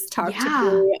healers talk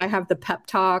to me. I have the pep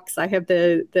talks. I have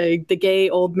the gay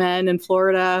old men in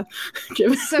Florida.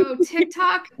 So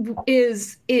TikTok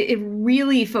it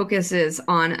really focuses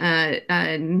on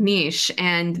a niche.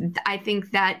 And I think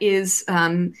that is,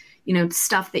 you know,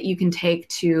 stuff that you can take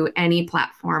to any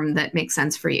platform that makes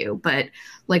sense for you. But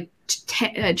like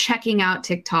checking out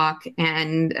TikTok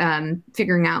and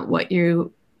figuring out what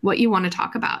you want to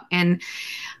talk about. And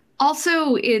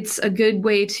also, it's a good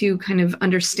way to kind of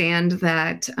understand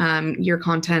that your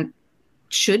content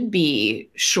should be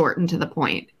short and to the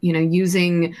point. You know,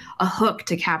 using a hook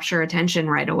to capture attention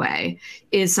right away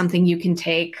is something you can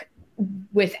take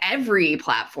with every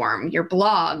platform, your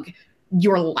blog,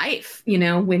 your life. You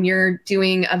know, when you're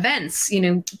doing events, you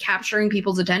know, capturing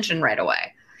people's attention right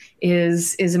away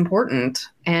is important,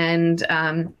 and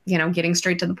you know, getting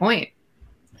straight to the point.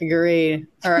 Agreed.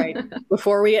 All right.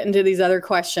 Before we get into these other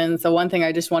questions, the one thing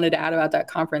I just wanted to add about that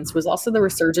conference was also the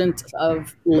resurgence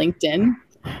of LinkedIn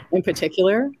in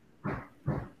particular.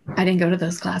 I didn't go to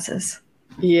those classes.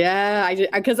 Yeah,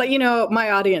 because you know, my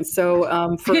audience.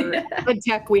 So for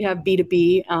tech, we have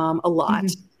B2B a lot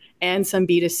and some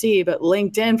B2C, but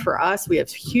LinkedIn for us, we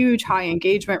have huge high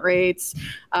engagement rates,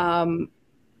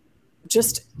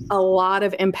 just a lot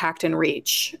of impact and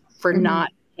reach for not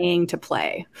paying to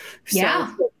play. So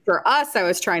for us, I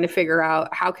was trying to figure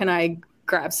out how can I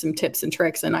grab some tips and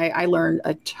tricks, and I learned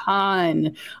a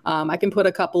ton. I can put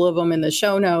a couple of them in the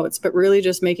show notes, but really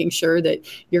just making sure that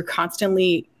you're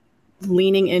constantly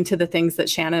leaning into the things that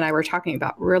Shanna and I were talking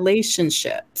about,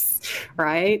 relationships,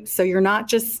 right? So you're not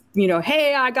just, you know,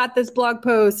 hey, I got this blog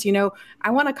post, you know,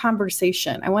 I want a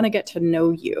conversation. I want to get to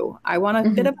know you. I want a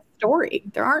bit of a story.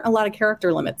 There aren't a lot of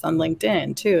character limits on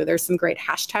LinkedIn too. There's some great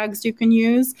hashtags you can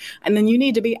use. And then you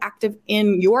need to be active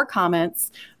in your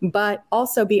comments, but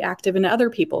also be active in other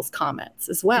people's comments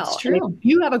as well. That's true. And if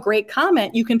you have a great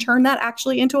comment, you can turn that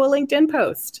actually into a LinkedIn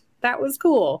post. That was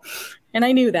cool. And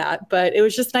I knew that, but it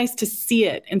was just nice to see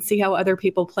it and see how other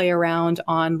people play around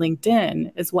on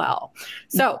LinkedIn as well.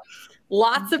 So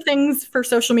lots of things for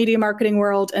social media marketing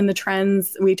world and the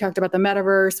trends. We talked about the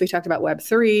metaverse. We talked about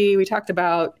Web3. We talked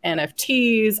about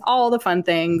NFTs, all the fun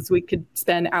things. We could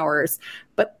spend hours,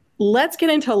 but let's get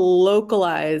into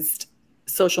localized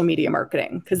social media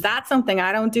marketing, because that's something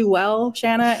I don't do well,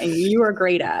 Shanna, and you are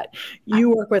great at. You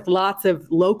work with lots of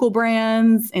local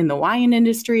brands in the wine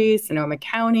industry, Sonoma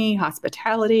County,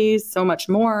 hospitality, so much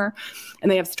more,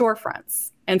 and they have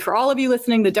storefronts. And for all of you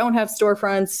listening that don't have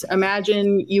storefronts,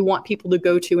 imagine you want people to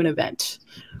go to an event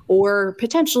or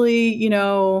potentially, you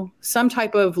know, some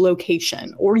type of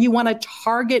location, or you want to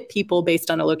target people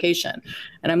based on a location.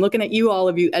 And I'm looking at you, all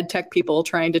of you ed tech people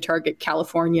trying to target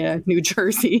California, New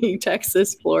Jersey,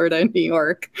 Texas, Florida, New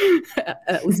York,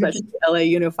 especially LA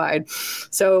Unified.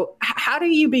 So how do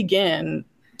you begin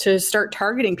to start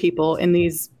targeting people in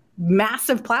these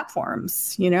massive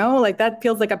platforms? You know, like that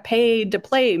feels like a paid to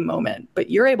play moment, but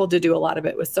you're able to do a lot of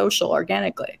it with social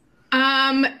organically.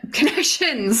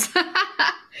 Connections.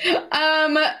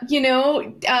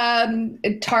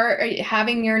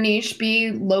 Having your niche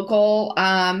be local,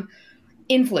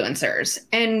 influencers.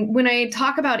 And when I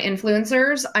talk about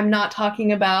influencers, I'm not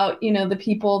talking about, you know, the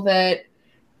people that,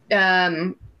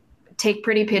 take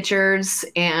pretty pictures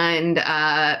and,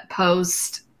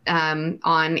 post, on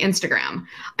Instagram.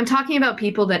 I'm talking about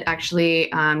people that actually,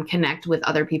 connect with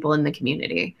other people in the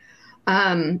community.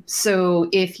 So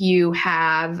if you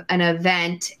have an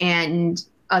event and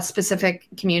a specific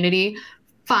community,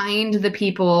 find the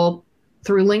people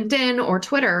through LinkedIn or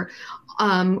Twitter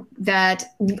that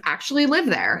actually live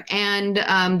there and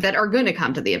that are going to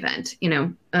come to the event, you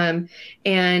know,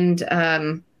 and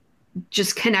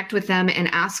just connect with them and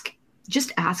ask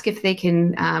if they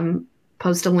can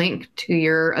post a link to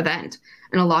your event.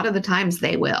 And a lot of the times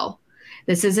they will.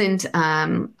 This isn't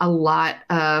a lot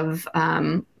of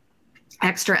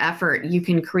extra effort. You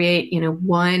can create, you know,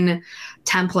 one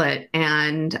template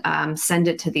and send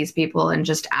it to these people and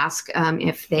just ask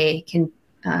if they can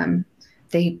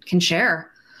share.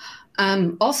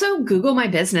 Also, Google My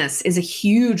Business is a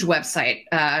huge website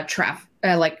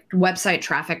website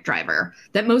traffic driver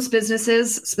that most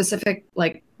businesses, specific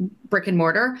like brick and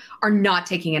mortar, are not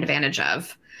taking advantage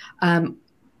of.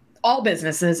 All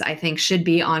businesses, I think, should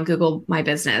be on Google My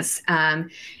Business,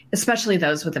 especially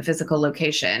those with a physical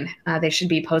location. They should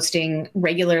be posting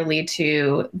regularly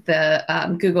to the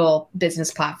Google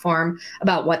Business platform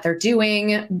about what they're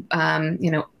doing,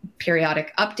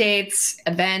 periodic updates,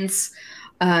 events,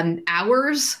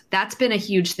 hours. That's been a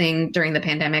huge thing during the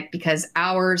pandemic because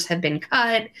hours have been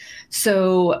cut.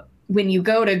 So when you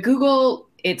go to Google,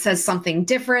 it says something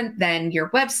different than your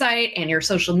website and your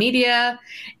social media,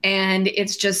 and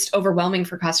it's just overwhelming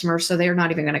for customers. So they're not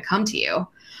even going to come to you.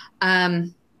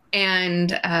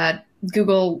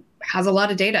 Google has a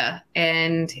lot of data,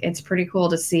 and it's pretty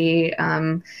cool to see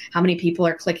how many people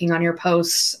are clicking on your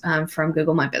posts from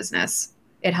Google My Business.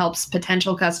 It helps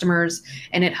potential customers,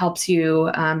 and it helps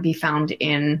you be found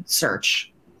in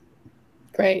search.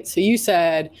 Great. So you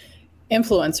said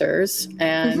influencers,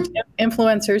 and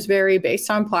influencers vary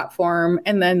based on platform.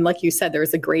 And then, like you said,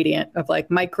 there's a gradient of like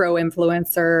micro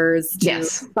influencers to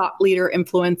thought leader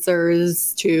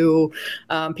influencers to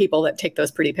people that take those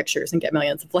pretty pictures and get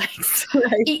millions of likes.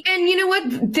 Right? And you know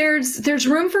what? There's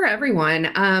room for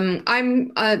everyone.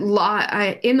 I'm a lot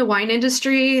in the wine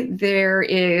industry. There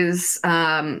is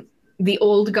the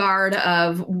old guard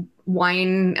of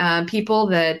wine people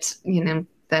that, you know,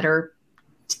 that are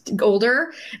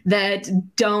older, that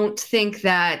don't think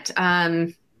that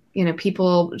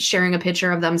people sharing a picture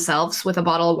of themselves with a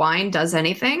bottle of wine does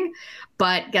anything.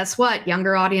 But guess what?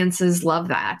 Younger audiences love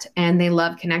that, and they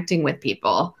love connecting with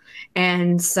people.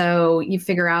 And so you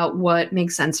figure out what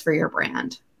makes sense for your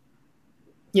brand.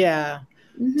 Yeah.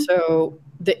 So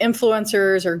the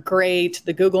influencers are great.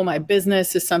 The Google My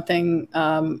Business is something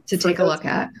to take a look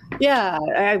at.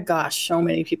 Yeah. Gosh, so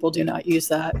many people do not use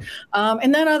that.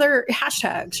 And then other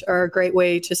hashtags are a great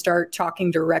way to start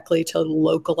talking directly to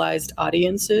localized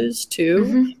audiences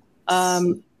too.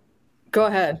 Go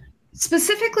ahead.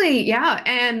 Specifically, yeah.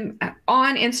 And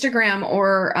on Instagram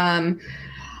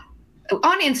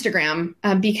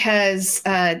because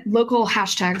local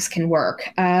hashtags can work.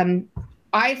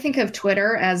 I think of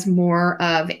Twitter as more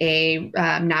of a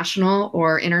national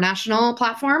or international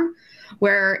platform,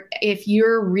 where if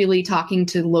you're really talking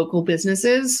to local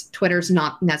businesses, Twitter's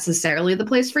not necessarily the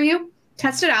place for you.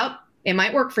 Test it out. It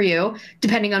might work for you,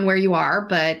 depending on where you are.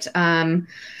 But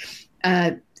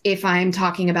if I'm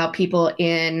talking about people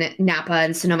in Napa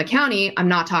and Sonoma County, I'm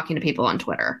not talking to people on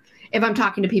Twitter. If I'm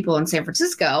talking to people in San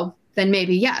Francisco, then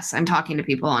maybe, yes, I'm talking to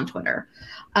people on Twitter.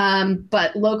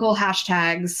 But local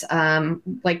hashtags,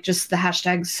 like just the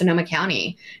hashtag Sonoma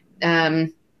County,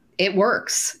 it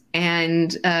works.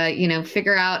 And,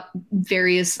 figure out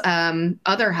various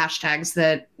other hashtags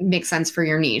that make sense for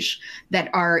your niche that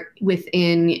are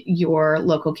within your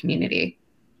local community.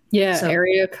 Yeah, so,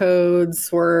 area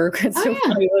codes work.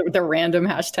 The random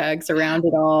hashtags around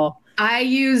it all. I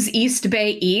use East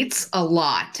Bay Eats a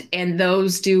lot, and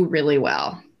those do really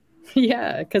well.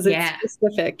 Yeah, because it's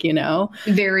specific,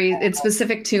 It's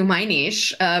specific to my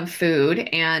niche of food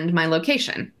and my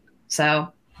location.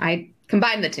 So I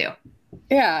combine the two.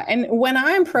 Yeah, and when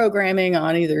I'm programming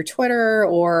on either Twitter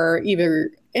or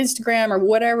either Instagram or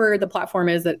whatever the platform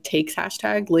is that takes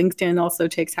hashtag, LinkedIn also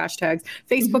takes hashtags.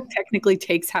 Facebook technically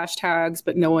takes hashtags,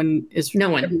 but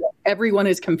everyone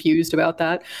is confused about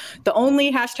that. The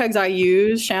only hashtags I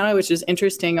use, Shanna, which is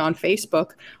interesting on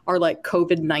Facebook, are like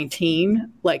COVID-19,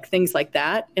 like things like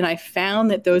that. And I found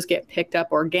that those get picked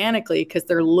up organically because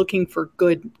they're looking for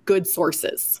good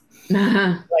sources.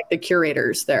 Like the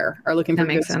curators there are looking for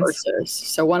good sources.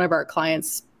 So one of our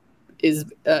clients is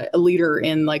a leader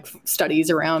in like studies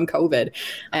around COVID.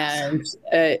 And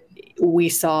we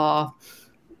saw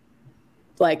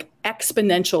like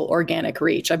exponential organic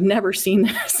reach. I've never seen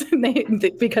this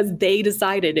because they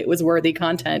decided it was worthy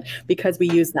content because we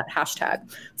use that hashtag.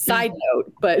 Side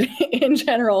note, but in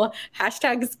general,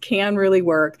 hashtags can really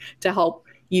work to help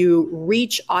you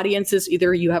reach audiences.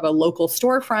 Either you have a local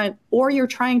storefront or you're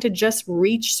trying to just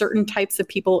reach certain types of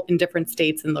people in different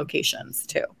states and locations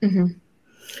too. Mm-hmm.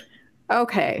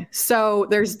 Okay, so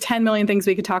there's 10 million things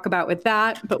we could talk about with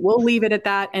that, but we'll leave it at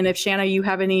that. And if Shanna, you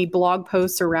have any blog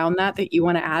posts around that you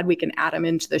want to add, we can add them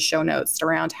into the show notes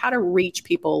around how to reach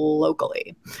people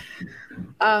locally.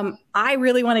 I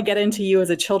really want to get into you as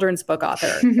a children's book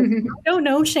author. I don't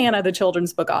know Shanna, the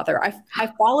children's book author. I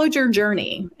followed your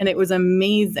journey and it was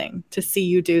amazing to see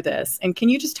you do this. And can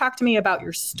you just talk to me about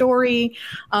your story?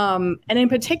 And in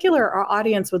particular, our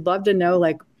audience would love to know,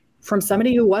 like, from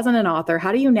somebody who wasn't an author,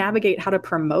 how do you navigate how to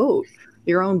promote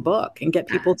your own book and get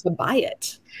people to buy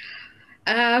it?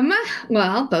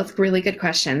 Well, both really good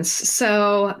questions.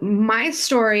 So my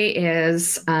story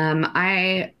is,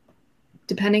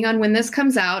 depending on when this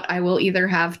comes out, I will either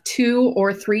have 2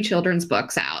 or 3 children's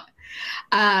books out.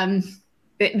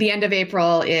 The end of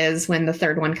April is when the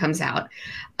third one comes out.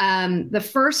 The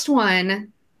first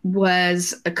one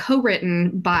was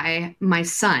co-written by my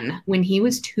son when he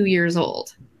was 2 years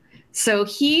old. So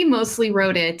he mostly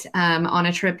wrote it on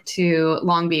a trip to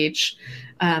Long Beach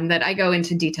that I go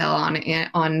into detail on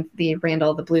the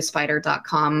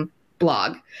RandallTheBlueSpider.com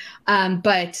blog.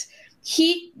 But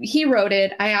he wrote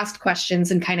it. I asked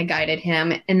questions and kind of guided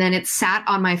him. And then it sat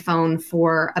on my phone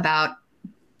for about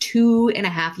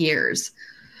 2.5 years.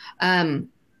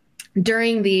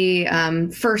 During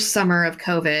the first summer of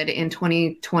COVID in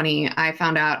 2020, I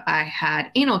found out I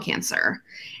had anal cancer.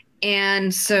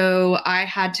 And so I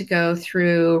had to go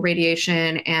through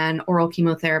radiation and oral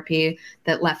chemotherapy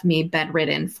that left me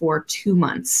bedridden for 2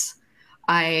 months.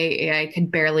 I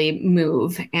could barely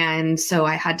move. And so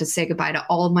I had to say goodbye to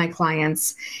all of my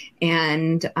clients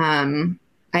and I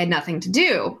had nothing to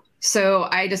do. So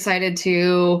I decided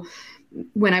to,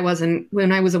 when I was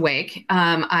awake,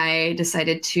 I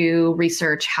decided to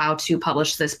research how to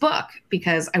publish this book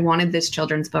because I wanted this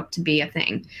children's book to be a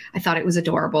thing. I thought it was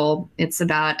adorable. It's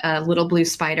about a little blue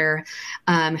spider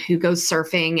who goes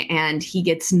surfing and he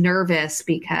gets nervous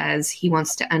because he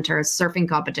wants to enter a surfing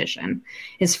competition.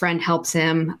 His friend helps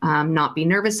him not be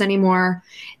nervous anymore.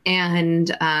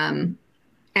 And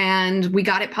we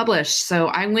got it published. So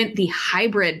I went the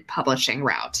hybrid publishing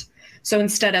route. So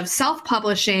instead of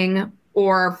self-publishing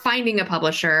or finding a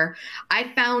publisher, I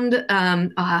found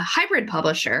a hybrid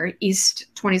publisher, East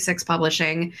 26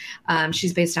 Publishing.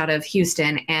 She's based out of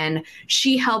Houston, and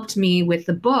she helped me with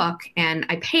the book, and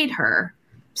I paid her.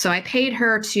 So I paid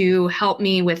her to help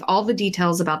me with all the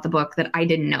details about the book that I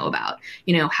didn't know about,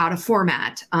 how to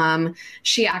format.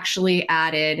 She actually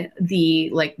added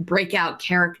the breakout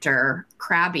character,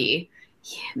 Krabby.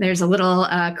 There's a little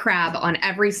crab on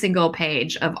every single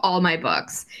page of all my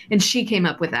books. And she came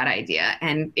up with that idea.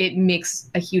 And it makes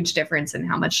a huge difference in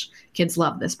how much kids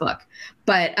love this book.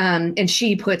 But and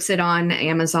she puts it on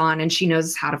Amazon and she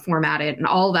knows how to format it and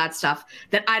all that stuff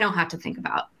that I don't have to think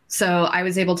about. So I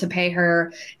was able to pay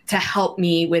her to help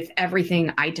me with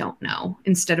everything I don't know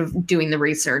instead of doing the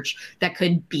research that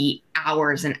could be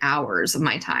hours and hours of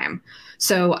my time.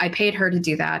 So I paid her to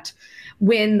do that.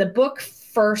 When the book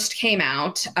first came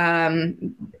out,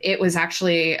 it was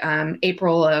actually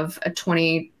April of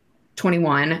 2020.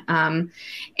 21.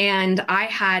 And I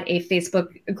had a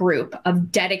Facebook group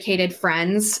of dedicated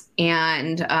friends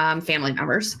and family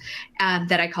members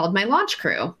that I called my launch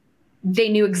crew. They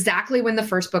knew exactly when the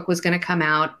first book was going to come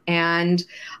out, and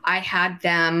I had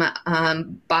them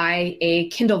buy a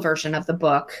Kindle version of the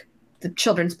book, the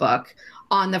children's book,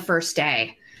 on the first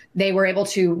day. They were able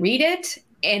to read it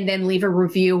and then leave a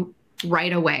review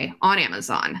right away on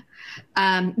Amazon.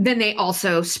 Then they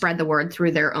also spread the word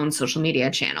through their own social media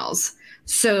channels.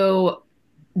 So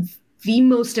the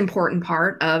most important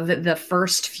part of the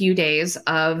first few days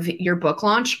of your book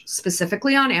launch,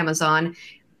 specifically on Amazon,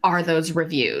 are those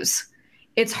reviews.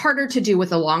 It's harder to do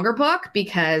with a longer book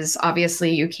because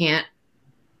obviously you can't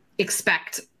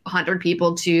expect 100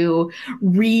 people to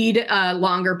read a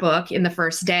longer book in the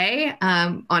first day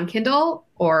on Kindle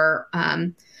or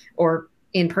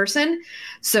in person.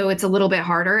 So it's a little bit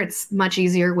harder. It's much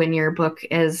easier when your book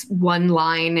is one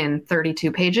line and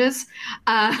 32 pages.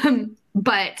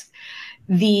 But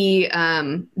the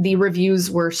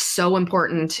reviews were so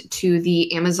important to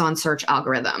the Amazon search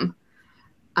algorithm.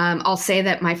 I'll say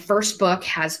that my first book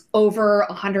has over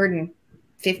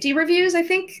 150 reviews, I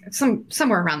think,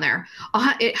 somewhere around there.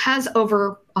 It has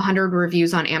over 100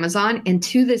 reviews on Amazon. And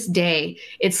to this day,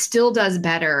 it still does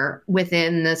better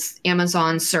within this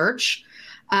Amazon search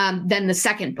than the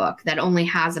second book that only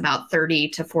has about 30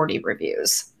 to 40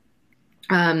 reviews.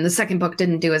 The second book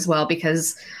didn't do as well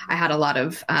because I had a lot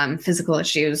of physical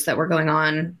issues that were going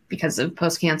on because of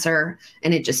post-cancer,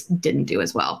 and it just didn't do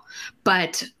as well.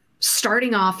 But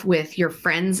starting off with your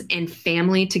friends and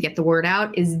family to get the word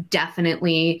out is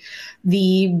definitely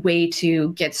the way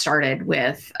to get started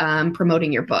with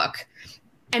promoting your book.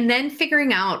 And then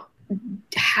figuring out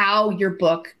how your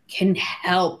book can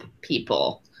help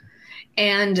people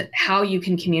and how you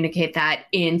can communicate that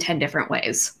in 10 different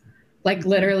ways. Like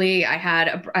literally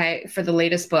for the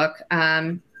latest book,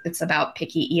 it's about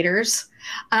picky eaters.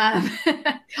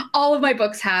 All of my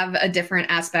books have a different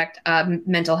aspect of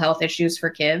mental health issues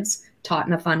for kids taught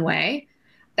in a fun way.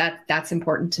 That's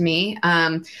important to me.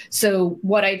 So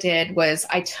what I did was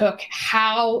I took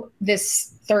how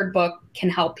this third book can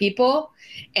help people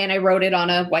and I wrote it on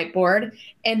a whiteboard.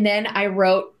 And then I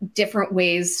wrote different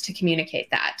ways to communicate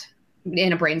that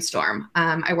in a brainstorm.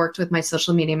 I worked with my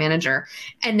social media manager.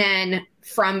 And then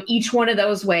from each one of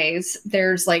those ways,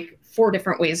 there's like 4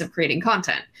 different ways of creating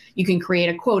content. You can create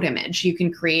a quote image. You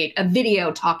can create a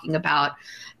video talking about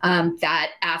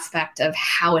that aspect of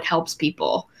how it helps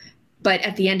people. But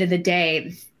at the end of the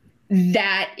day,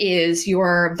 that is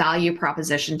your value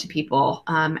proposition to people.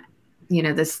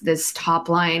 This top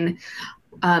line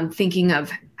thinking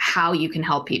of how you can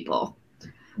help people.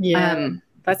 Yeah.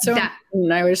 That's so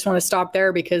important. I just want to stop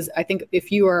there because I think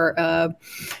if you are an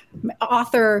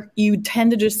author, you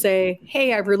tend to just say,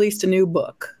 hey, I've released a new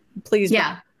book. Please.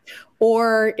 Yeah. Buy.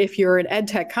 Or if you're an ed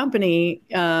tech company,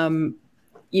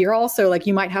 you're also like,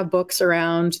 you might have books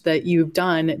around that you've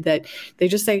done that they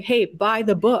just say, hey, buy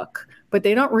the book. But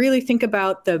they don't really think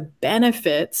about the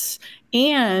benefits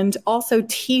and also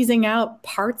teasing out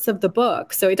parts of the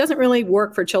book. So it doesn't really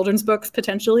work for children's books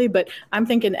potentially, but I'm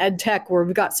thinking ed tech where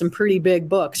we've got some pretty big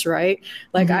books, right?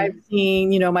 Like I've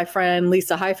seen, my friend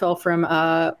Lisa Heifel from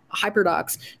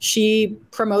HyperDocs, she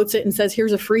promotes it and says,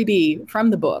 here's a freebie from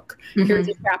the book. Here's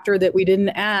a chapter that we didn't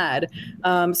add.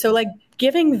 So like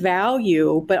giving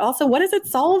value, but also what is it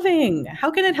solving?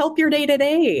 How can it help your day to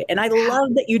day? And I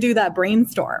love that you do that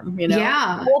brainstorm,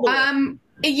 Yeah.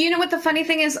 What the funny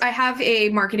thing is, I have a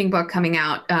marketing book coming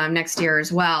out next year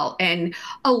as well. And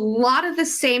a lot of the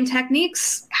same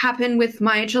techniques happen with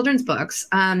my children's books.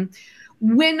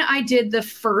 When I did the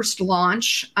first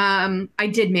launch, I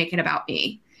did make it about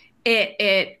me.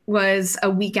 It was a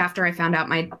week after I found out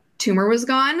my tumor was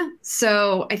gone.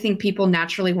 So I think people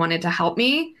naturally wanted to help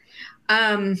me.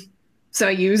 So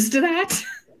I used that.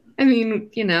 I mean,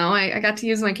 I got to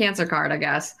use my cancer card, I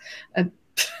guess.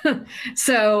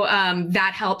 So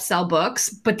that helps sell books,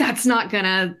 but that's not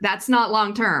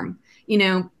long term.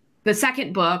 The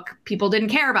second book, people didn't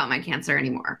care about my cancer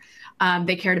anymore.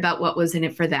 They cared about what was in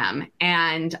it for them.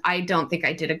 And I don't think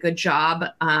I did a good job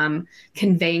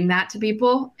conveying that to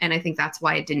people. And I think that's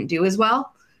why it didn't do as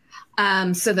well.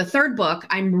 So the third book,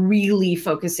 I'm really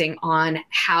focusing on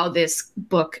how this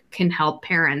book can help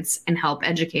parents and help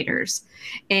educators.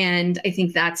 And I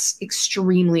think that's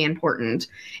extremely important.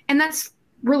 And that's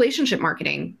relationship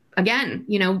marketing. Again,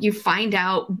 you find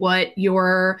out what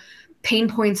your pain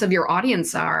points of your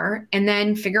audience are, and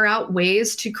then figure out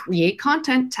ways to create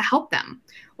content to help them.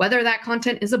 Whether that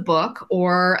content is a book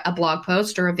or a blog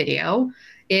post or a video,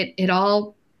 it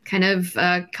all kind of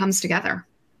comes together.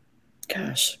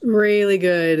 gosh, really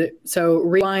good. So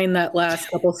rewind that last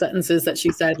couple sentences that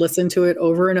she said, listen to it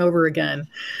over and over again.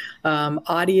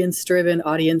 Audience driven,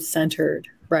 audience centered,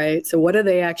 right? So what do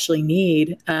they actually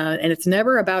need? And it's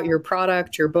never about your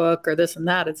product, your book, or this and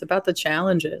that. It's about the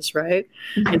challenges, right?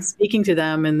 Mm-hmm. And speaking to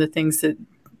them and the things that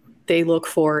they look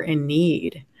for and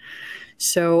need.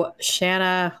 So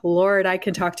Shanna, Lord, I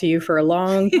can talk to you for a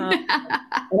long time.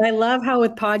 And I love how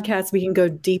with podcasts, we can go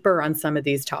deeper on some of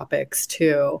these topics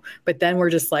too. But then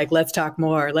we're just like, let's talk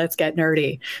more. Let's get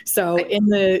nerdy. So in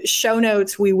the show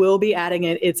notes, we will be adding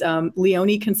it. It's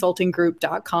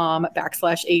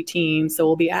leoneconsultinggroup.com/18. So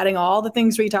we'll be adding all the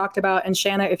things we talked about. And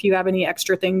Shanna, if you have any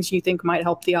extra things you think might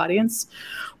help the audience,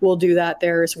 we'll do that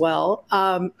there as well.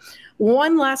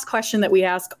 One last question that we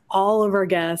ask all of our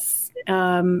guests.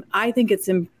 I think it's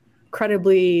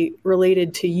incredibly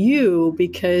related to you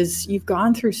because you've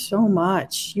gone through so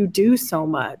much. You do so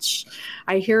much.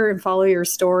 I hear and follow your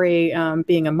story,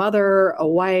 being a mother, a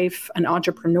wife, an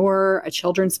entrepreneur, a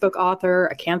children's book author,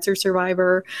 a cancer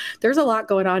survivor. There's a lot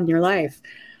going on in your life.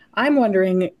 I'm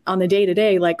wondering on the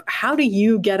day-to-day, like, how do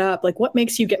you get up? Like, what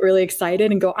makes you get really excited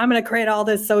and go, I'm going to create all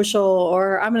this social,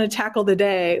 or I'm going to tackle the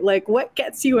day? Like, what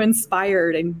gets you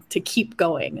inspired and to keep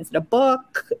going? Is it a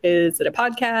book? Is it a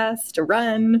podcast, a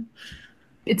run?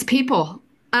 It's people.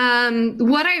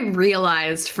 What I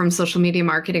realized from social media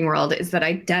marketing world is that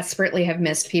I desperately have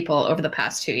missed people over the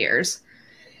past 2 years.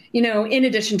 You know, in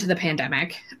addition to the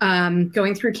pandemic,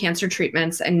 going through cancer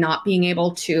treatments and not being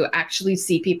able to actually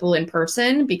see people in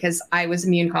person because I was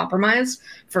immune compromised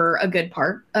for a good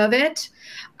part of it,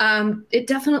 it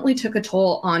definitely took a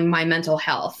toll on my mental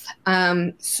health.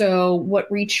 So what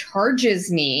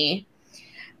recharges me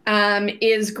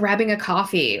is grabbing a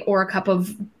coffee or a cup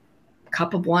of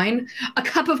wine, a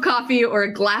cup of coffee or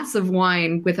a glass of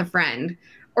wine with a friend,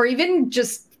 or even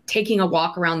just taking a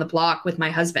walk around the block with my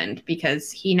husband because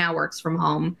he now works from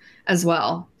home as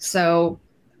well. So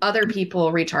other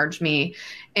people recharge me.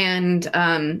 And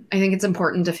I think it's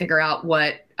important to figure out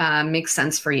what makes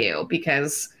sense for you,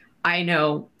 because I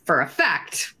know for a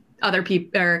fact other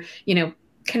people or,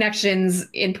 connections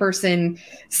in person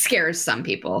scares some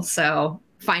people. So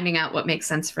finding out what makes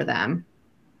sense for them.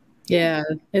 Yeah,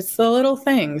 it's the little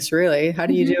things, really. How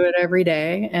do you do it every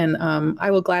day? And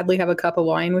I will gladly have a cup of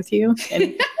wine with you.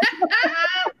 And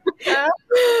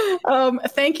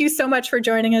thank you so much for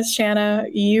joining us, Shanna.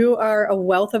 You are a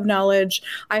wealth of knowledge.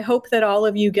 I hope that all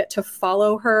of you get to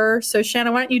follow her. So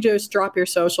Shanna, why don't you just drop your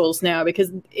socials now?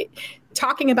 Because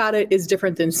talking about it is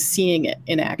different than seeing it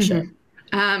in action.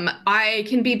 I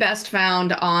can be best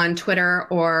found on Twitter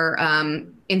or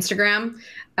Instagram,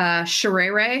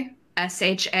 Sharay.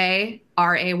 SHARAY,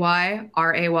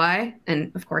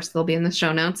 and of course they'll be in the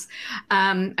show notes.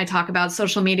 I talk about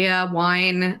social media,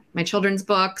 wine, my children's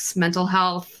books, mental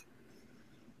health,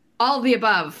 all of the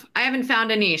above. I haven't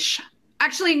found a niche.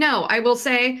 Actually, no, I will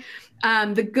say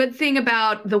the good thing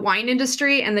about the wine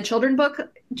industry and the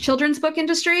children's book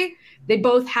industry, they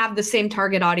both have the same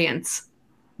target audience,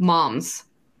 moms.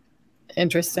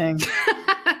 Interesting.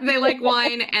 They like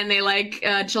wine and they like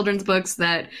children's books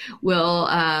that will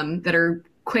that are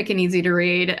quick and easy to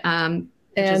read. Which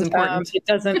is important. It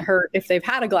doesn't hurt if they've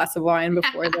had a glass of wine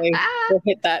before they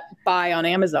hit that buy on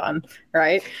Amazon,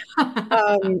 right?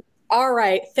 All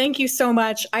right. Thank you so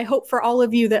much. I hope for all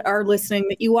of you that are listening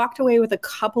that you walked away with a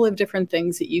couple of different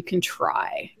things that you can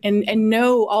try, and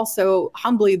know also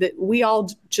humbly that we all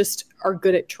just are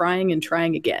good at trying and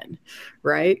trying again,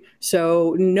 right?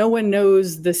 So no one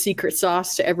knows the secret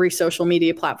sauce to every social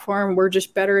media platform. We're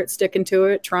just better at sticking to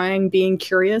it, trying, being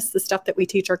curious, the stuff that we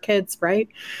teach our kids, right?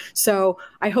 So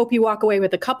I hope you walk away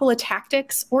with a couple of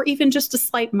tactics or even just a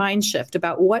slight mind shift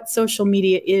about what social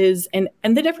media is and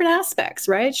the different aspects,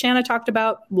 right? Shanna talked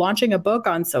about launching a book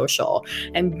on social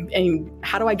and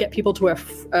how do I get people to a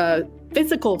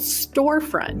physical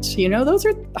storefront? Those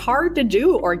are hard to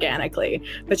do organically,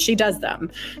 but she does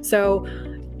them. So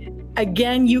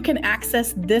again, you can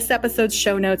access this episode's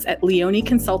show notes at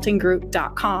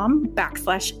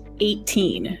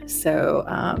leoneconsultinggroup.com/18. So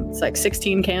it's like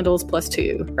 16 candles plus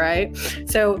 2, right?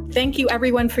 So thank you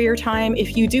everyone for your time.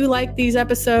 If you do like these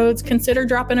episodes, consider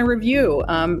dropping a review.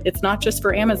 It's not just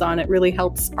for Amazon. It really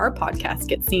helps our podcast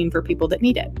get seen for people that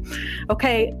need it.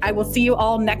 Okay, I will see you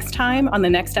all next time on the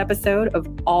next episode of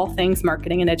All Things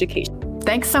Marketing and Education.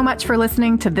 Thanks so much for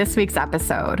listening to this week's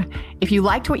episode. If you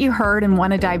liked what you heard and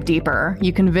want to dive deeper,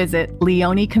 you can visit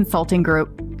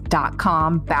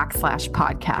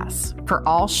leoneconsultinggroup.com/podcasts for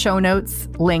all show notes,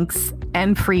 links,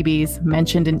 and freebies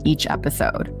mentioned in each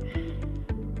episode.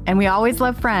 And we always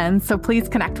love friends, so please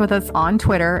connect with us on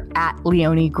Twitter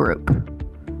 @LeoneGroup.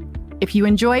 If you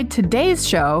enjoyed today's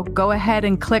show, go ahead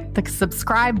and click the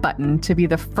subscribe button to be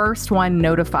the first one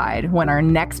notified when our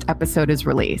next episode is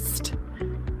released.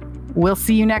 We'll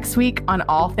see you next week on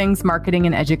All Things Marketing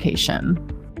and Education.